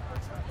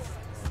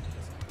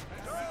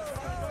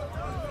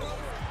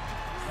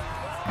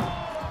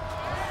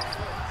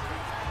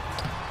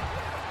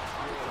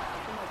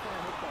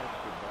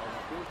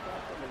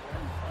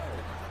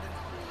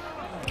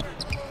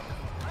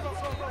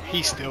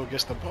 He still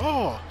gets the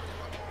ball.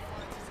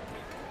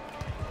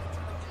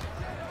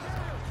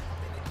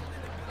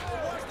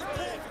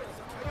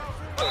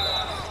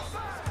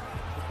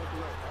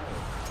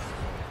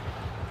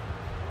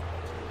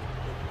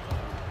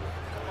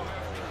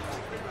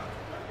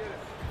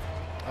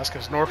 That's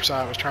because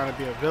Northside was trying to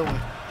be a villain.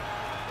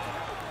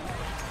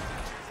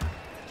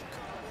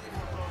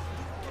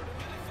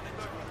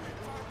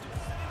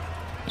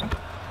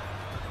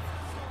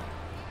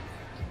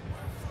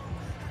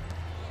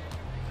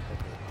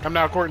 Come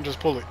down court and just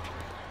pull it.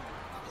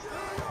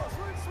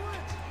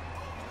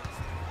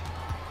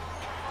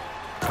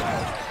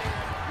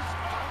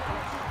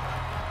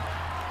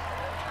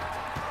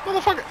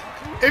 Motherfucker,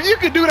 if you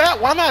could do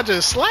that, why not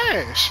just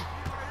slash?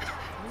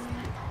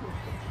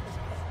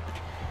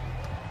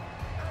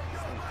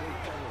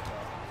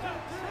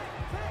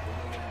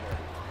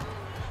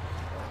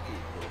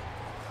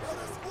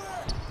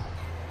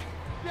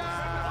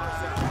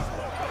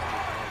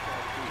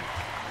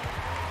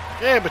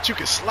 Yeah, but you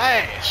can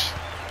slash.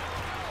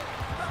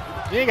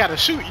 You ain't gotta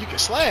shoot, you can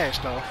slash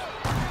though.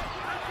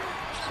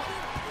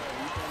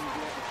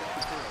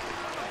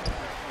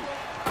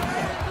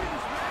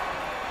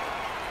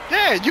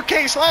 Yeah, you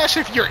can't slash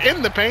if you're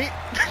in the paint.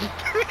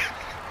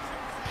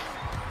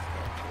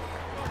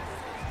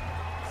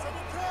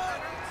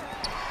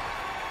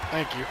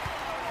 Thank you.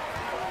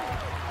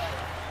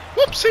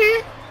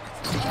 Whoopsie!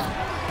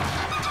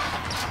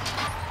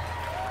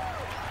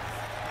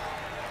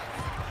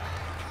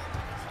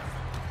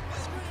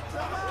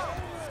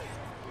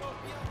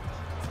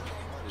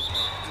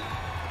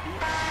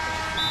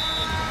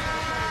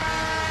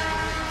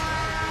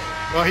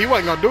 Well, he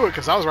wasn't gonna do it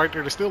because I was right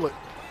there to steal it.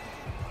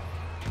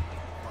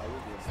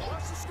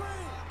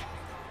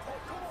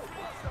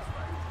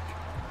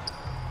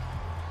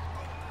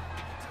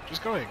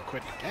 Just go ahead and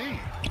quit the game.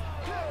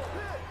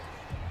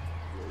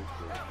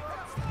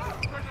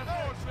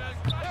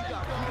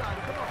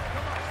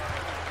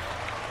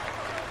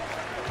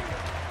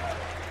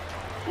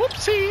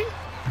 Whoopsie.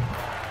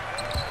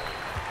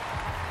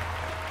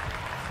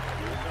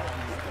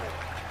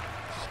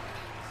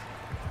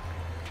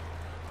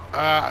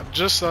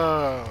 Just what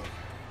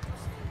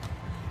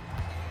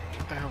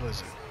the hell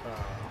is it?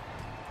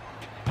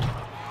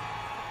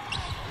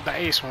 The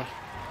ace one.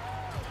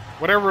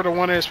 Whatever the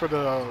one is for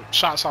the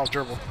shots off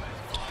dribble.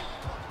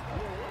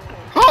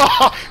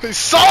 He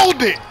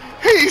sold it!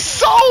 He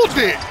sold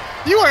it!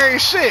 You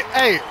ain't shit.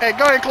 Hey,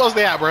 go ahead and close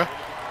the app, bro.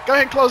 Go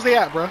ahead and close the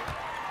app, bro.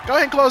 Go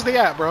ahead and close the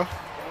app, bro.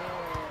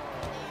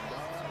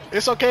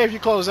 It's okay if you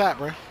close that,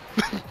 bro.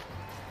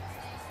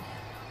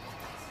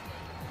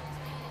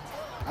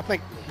 I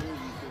think...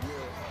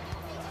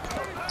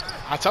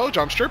 I told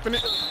you I'm stripping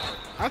it.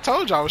 I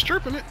told you I was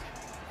stripping it.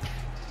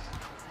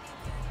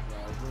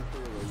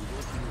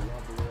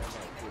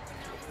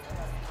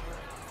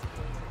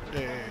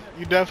 Yeah,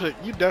 you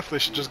definitely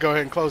should just go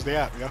ahead and close the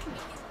app, yo.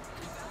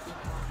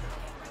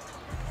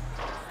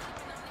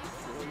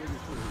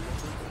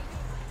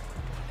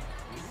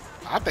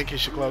 I think he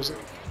should close it.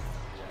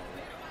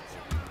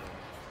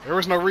 There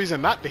was no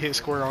reason not to hit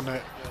square on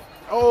that.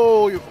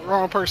 Oh,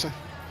 wrong person.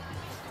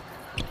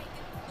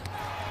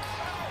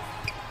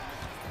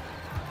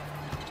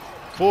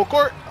 Full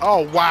court?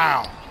 Oh,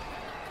 wow.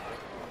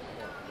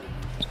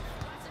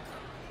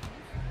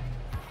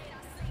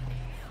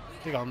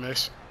 He gonna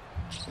miss.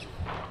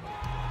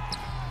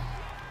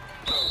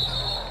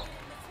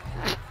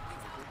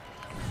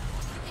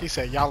 He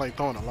said, y'all ain't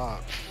throwing a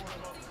lob.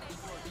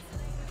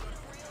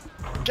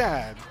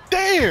 God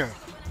damn!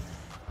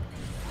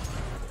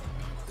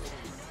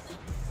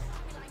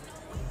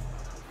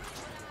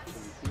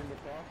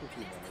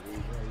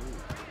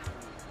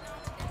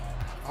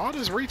 All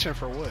this reaching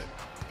for what?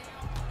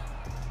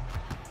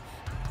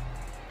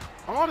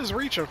 All this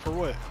reaching for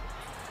what?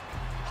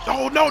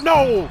 Oh, no,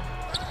 no!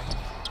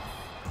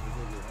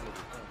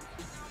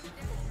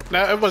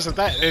 No, it wasn't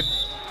that.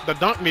 The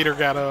dunk meter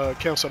got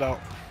canceled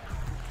out.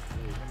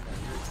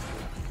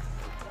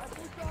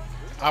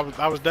 I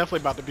was definitely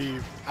about to be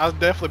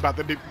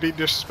be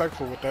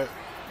disrespectful with that.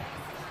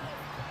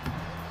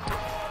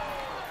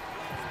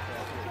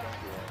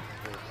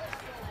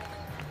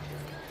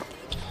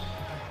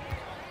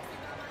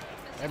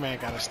 That man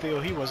got a steal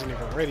he wasn't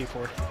even ready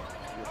for.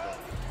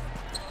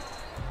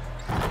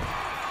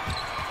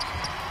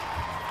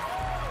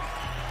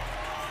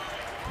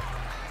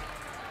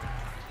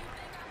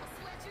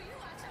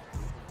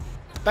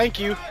 Thank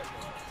you.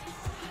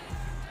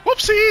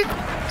 Whoopsie!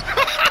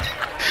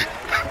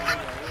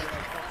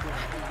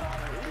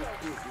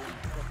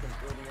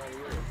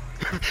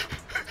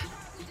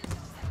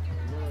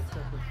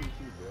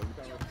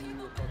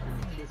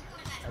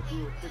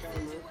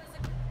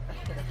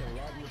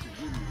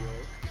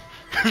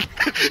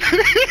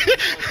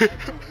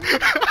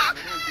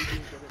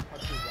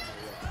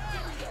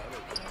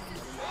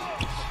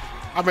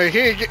 I mean,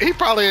 he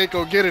probably ain't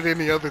gonna get it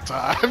any other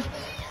time.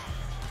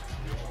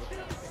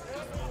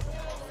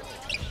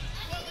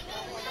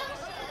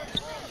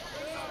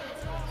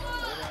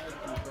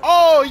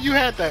 Oh, you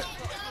had that.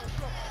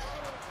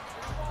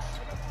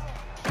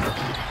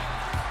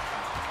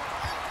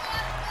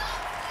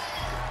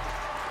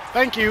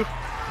 Thank you.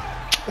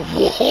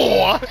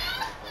 Whoa.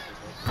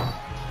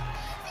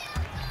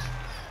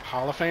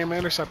 Hall of Fame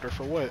interceptor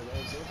for what?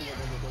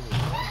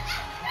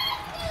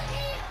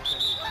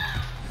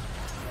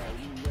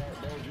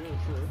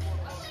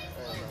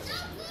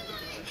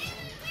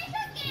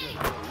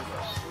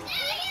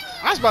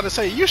 I was about to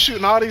say, you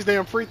shooting all these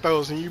damn free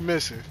throws and you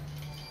missing.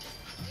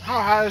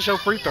 How high is your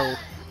free throw?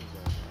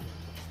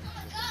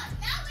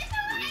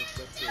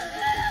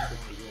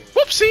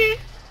 Whoopsie!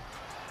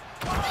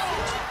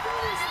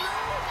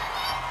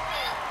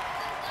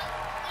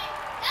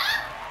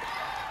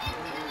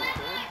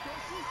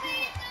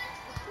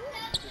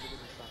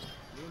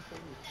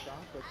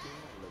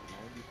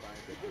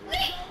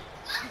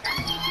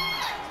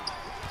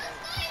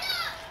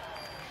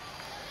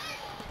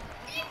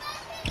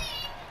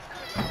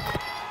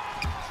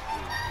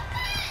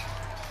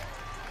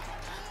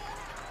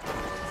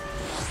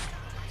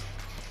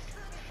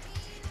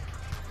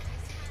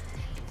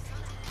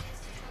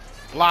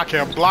 Block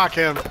him, block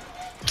him.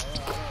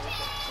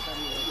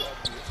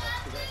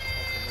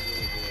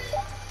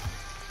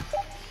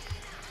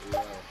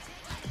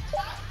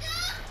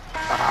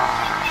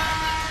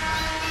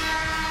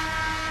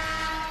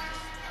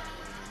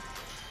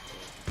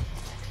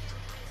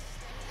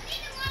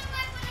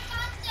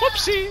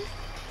 Whoopsie.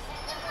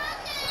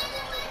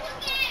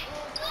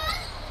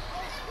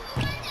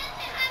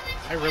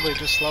 I really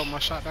just slowed my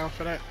shot down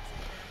for that.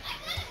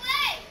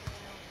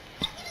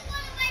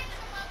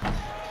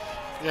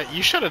 Yeah,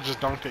 you should have just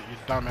dunked it, you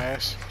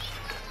dumbass.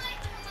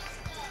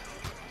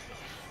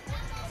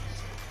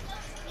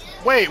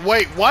 Wait,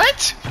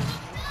 what?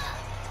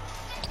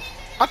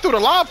 I threw the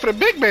lob for the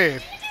big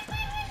man.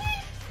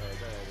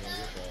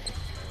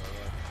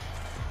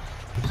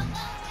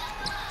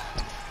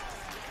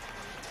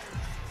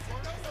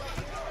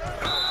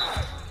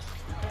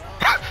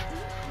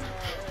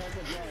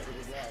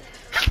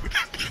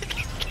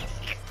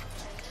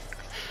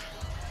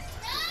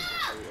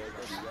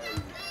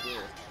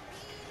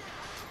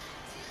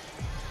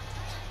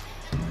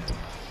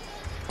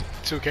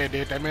 2K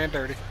did that man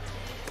dirty.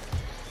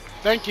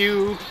 Thank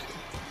you.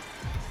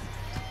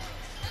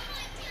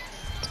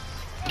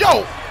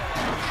 Yo!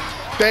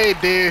 They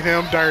did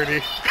him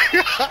dirty.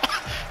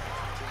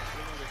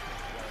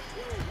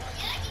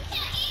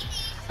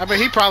 I mean,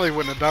 he probably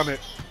wouldn't have done it.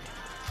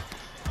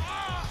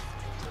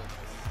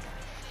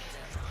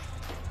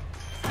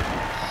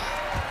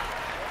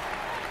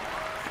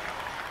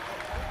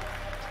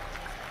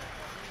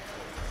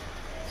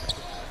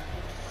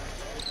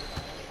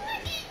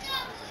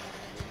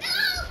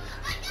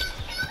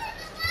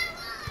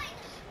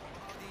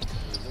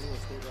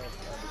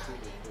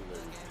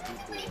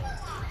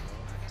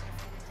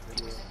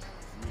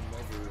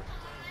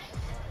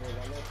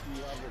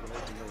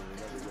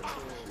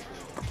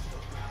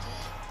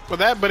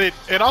 But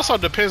it also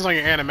depends on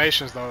your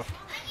animations though.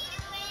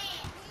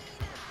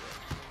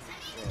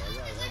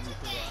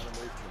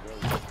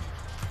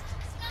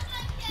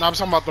 No, I'm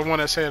talking about the one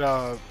that said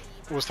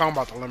was talking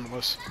about the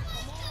limitless.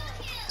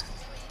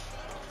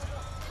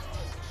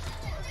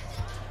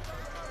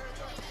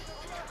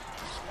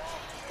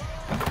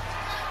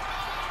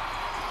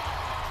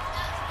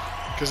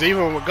 Cause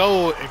even with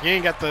gold, if you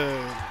ain't got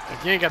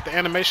the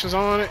animations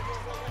on it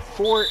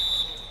for it,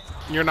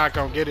 you're not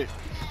gonna get it.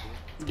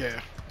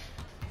 Yeah.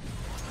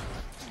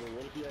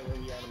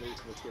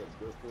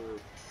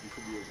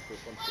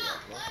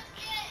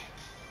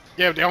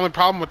 Yeah, the only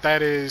problem with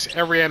that is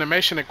every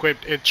animation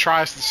equipped, it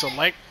tries to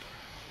select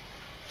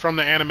from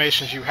the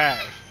animations you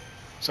have.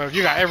 So if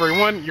you got every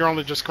one, you're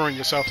only just screwing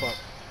yourself up.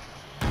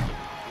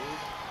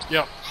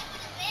 Yep.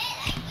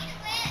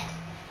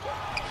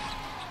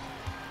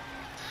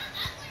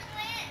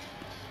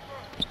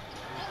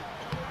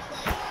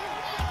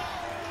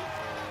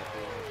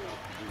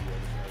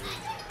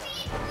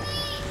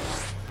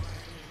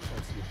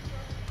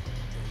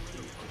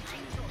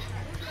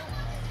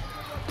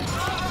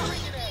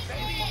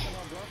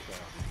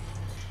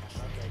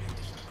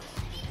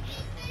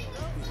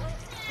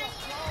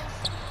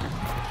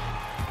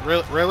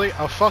 Really?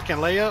 A fucking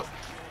layup?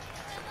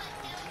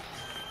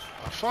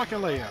 A fucking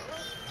layup.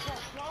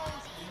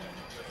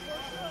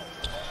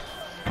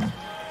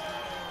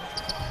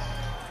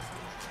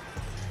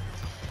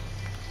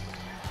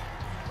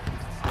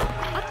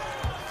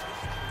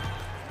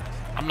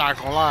 I'm not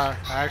gonna lie.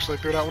 I actually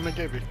threw that one to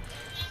Gibby.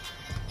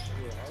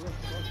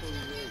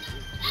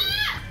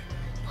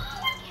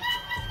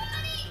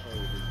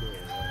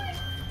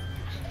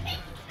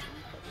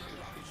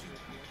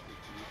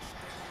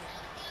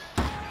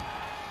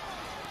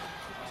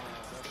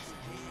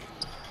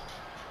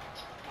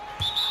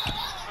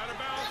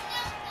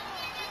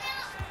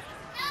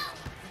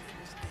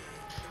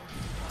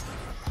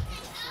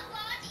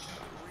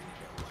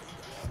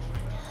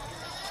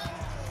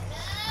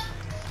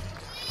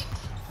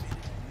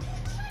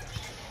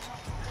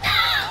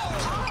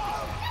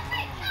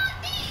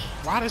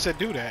 Why does it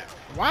do that?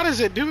 Why does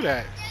it do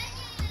that?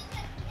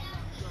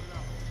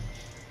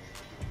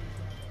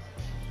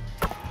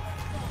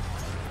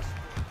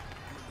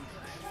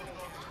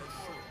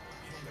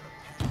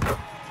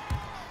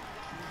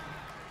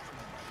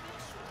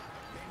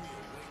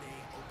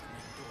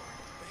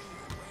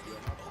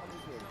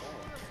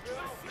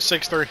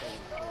 Six three.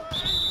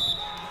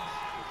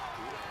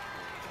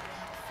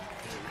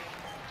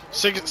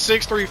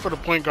 6'3" for the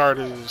point guard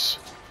is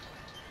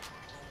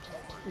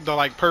the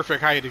like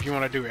perfect height if you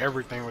want to do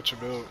everything with your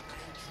build.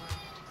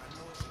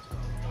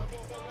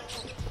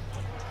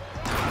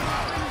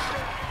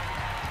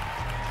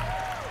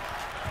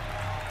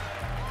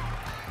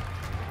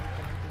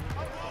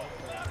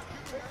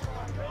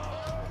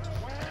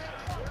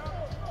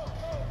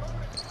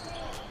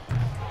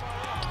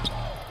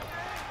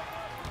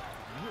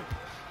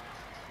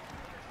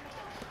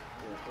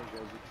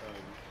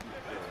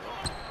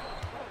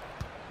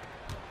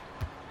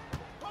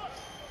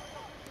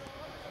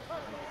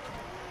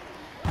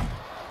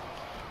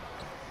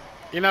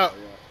 You know,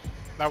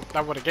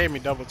 that would have gave me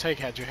double take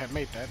had you had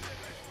made that.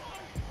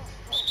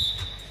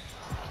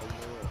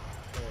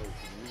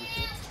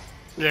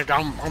 Yeah,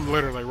 I'm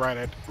literally right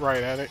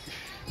at it.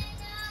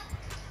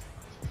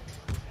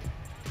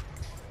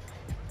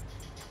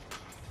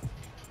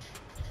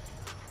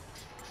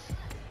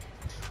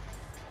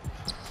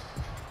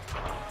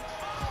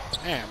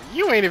 Damn,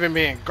 you ain't even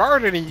being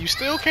guarded and you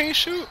still can't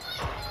shoot.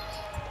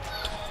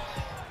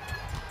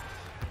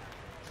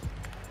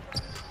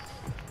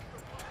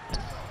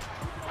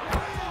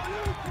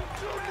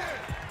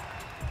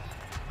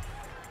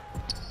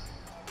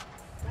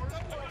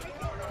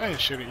 I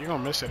didn't shoot it. You're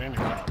gonna miss it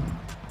anyway.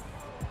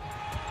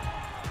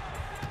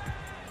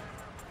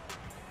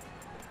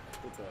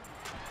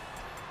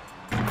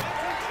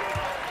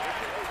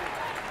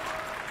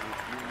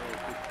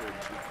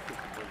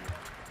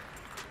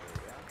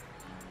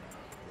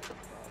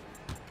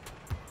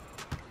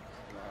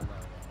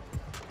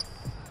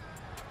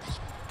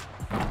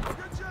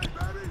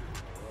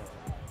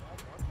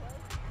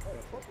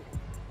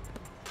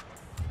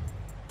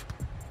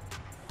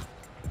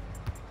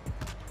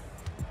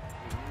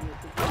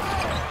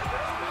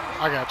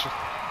 I got you.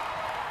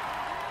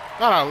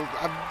 No,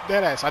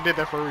 dead ass. I did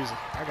that for a reason.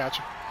 I got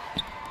you.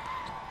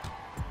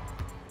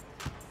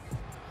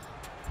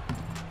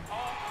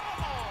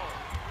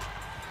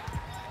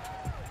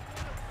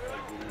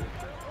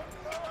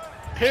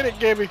 Hit it,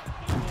 Gibby.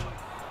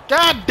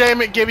 God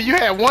damn it, Gibby. You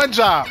had one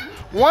job.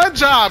 One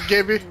job,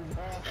 Gibby.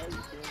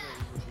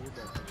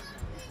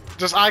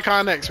 Just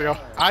Icon X, yo.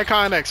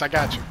 Icon X, I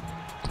got you.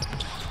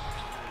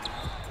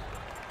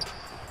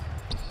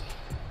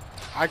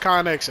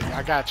 Icon X,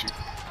 I got you.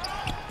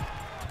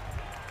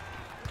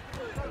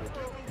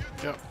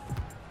 Yep.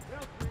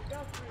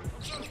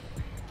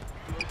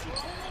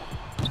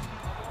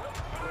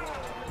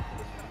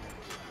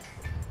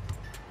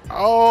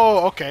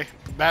 Oh, okay.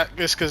 That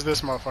is because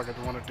this motherfucker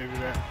wanted to do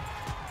that.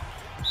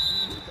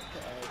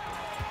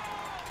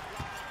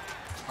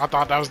 I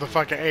thought that was the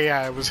fucking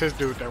AI. It was his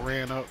dude that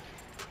ran up.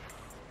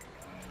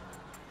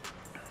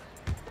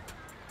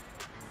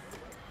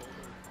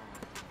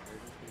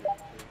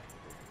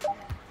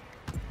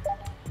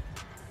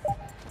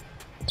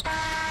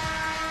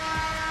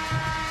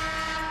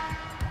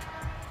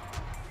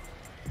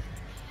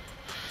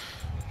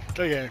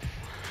 Good game.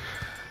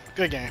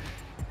 Good game.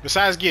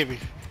 Besides Gibby,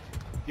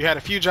 you had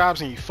a few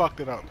jobs and you fucked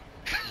it up.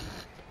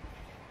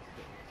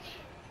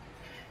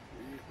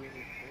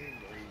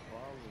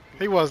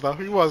 He was though.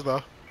 He was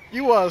though.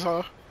 You was,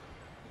 huh?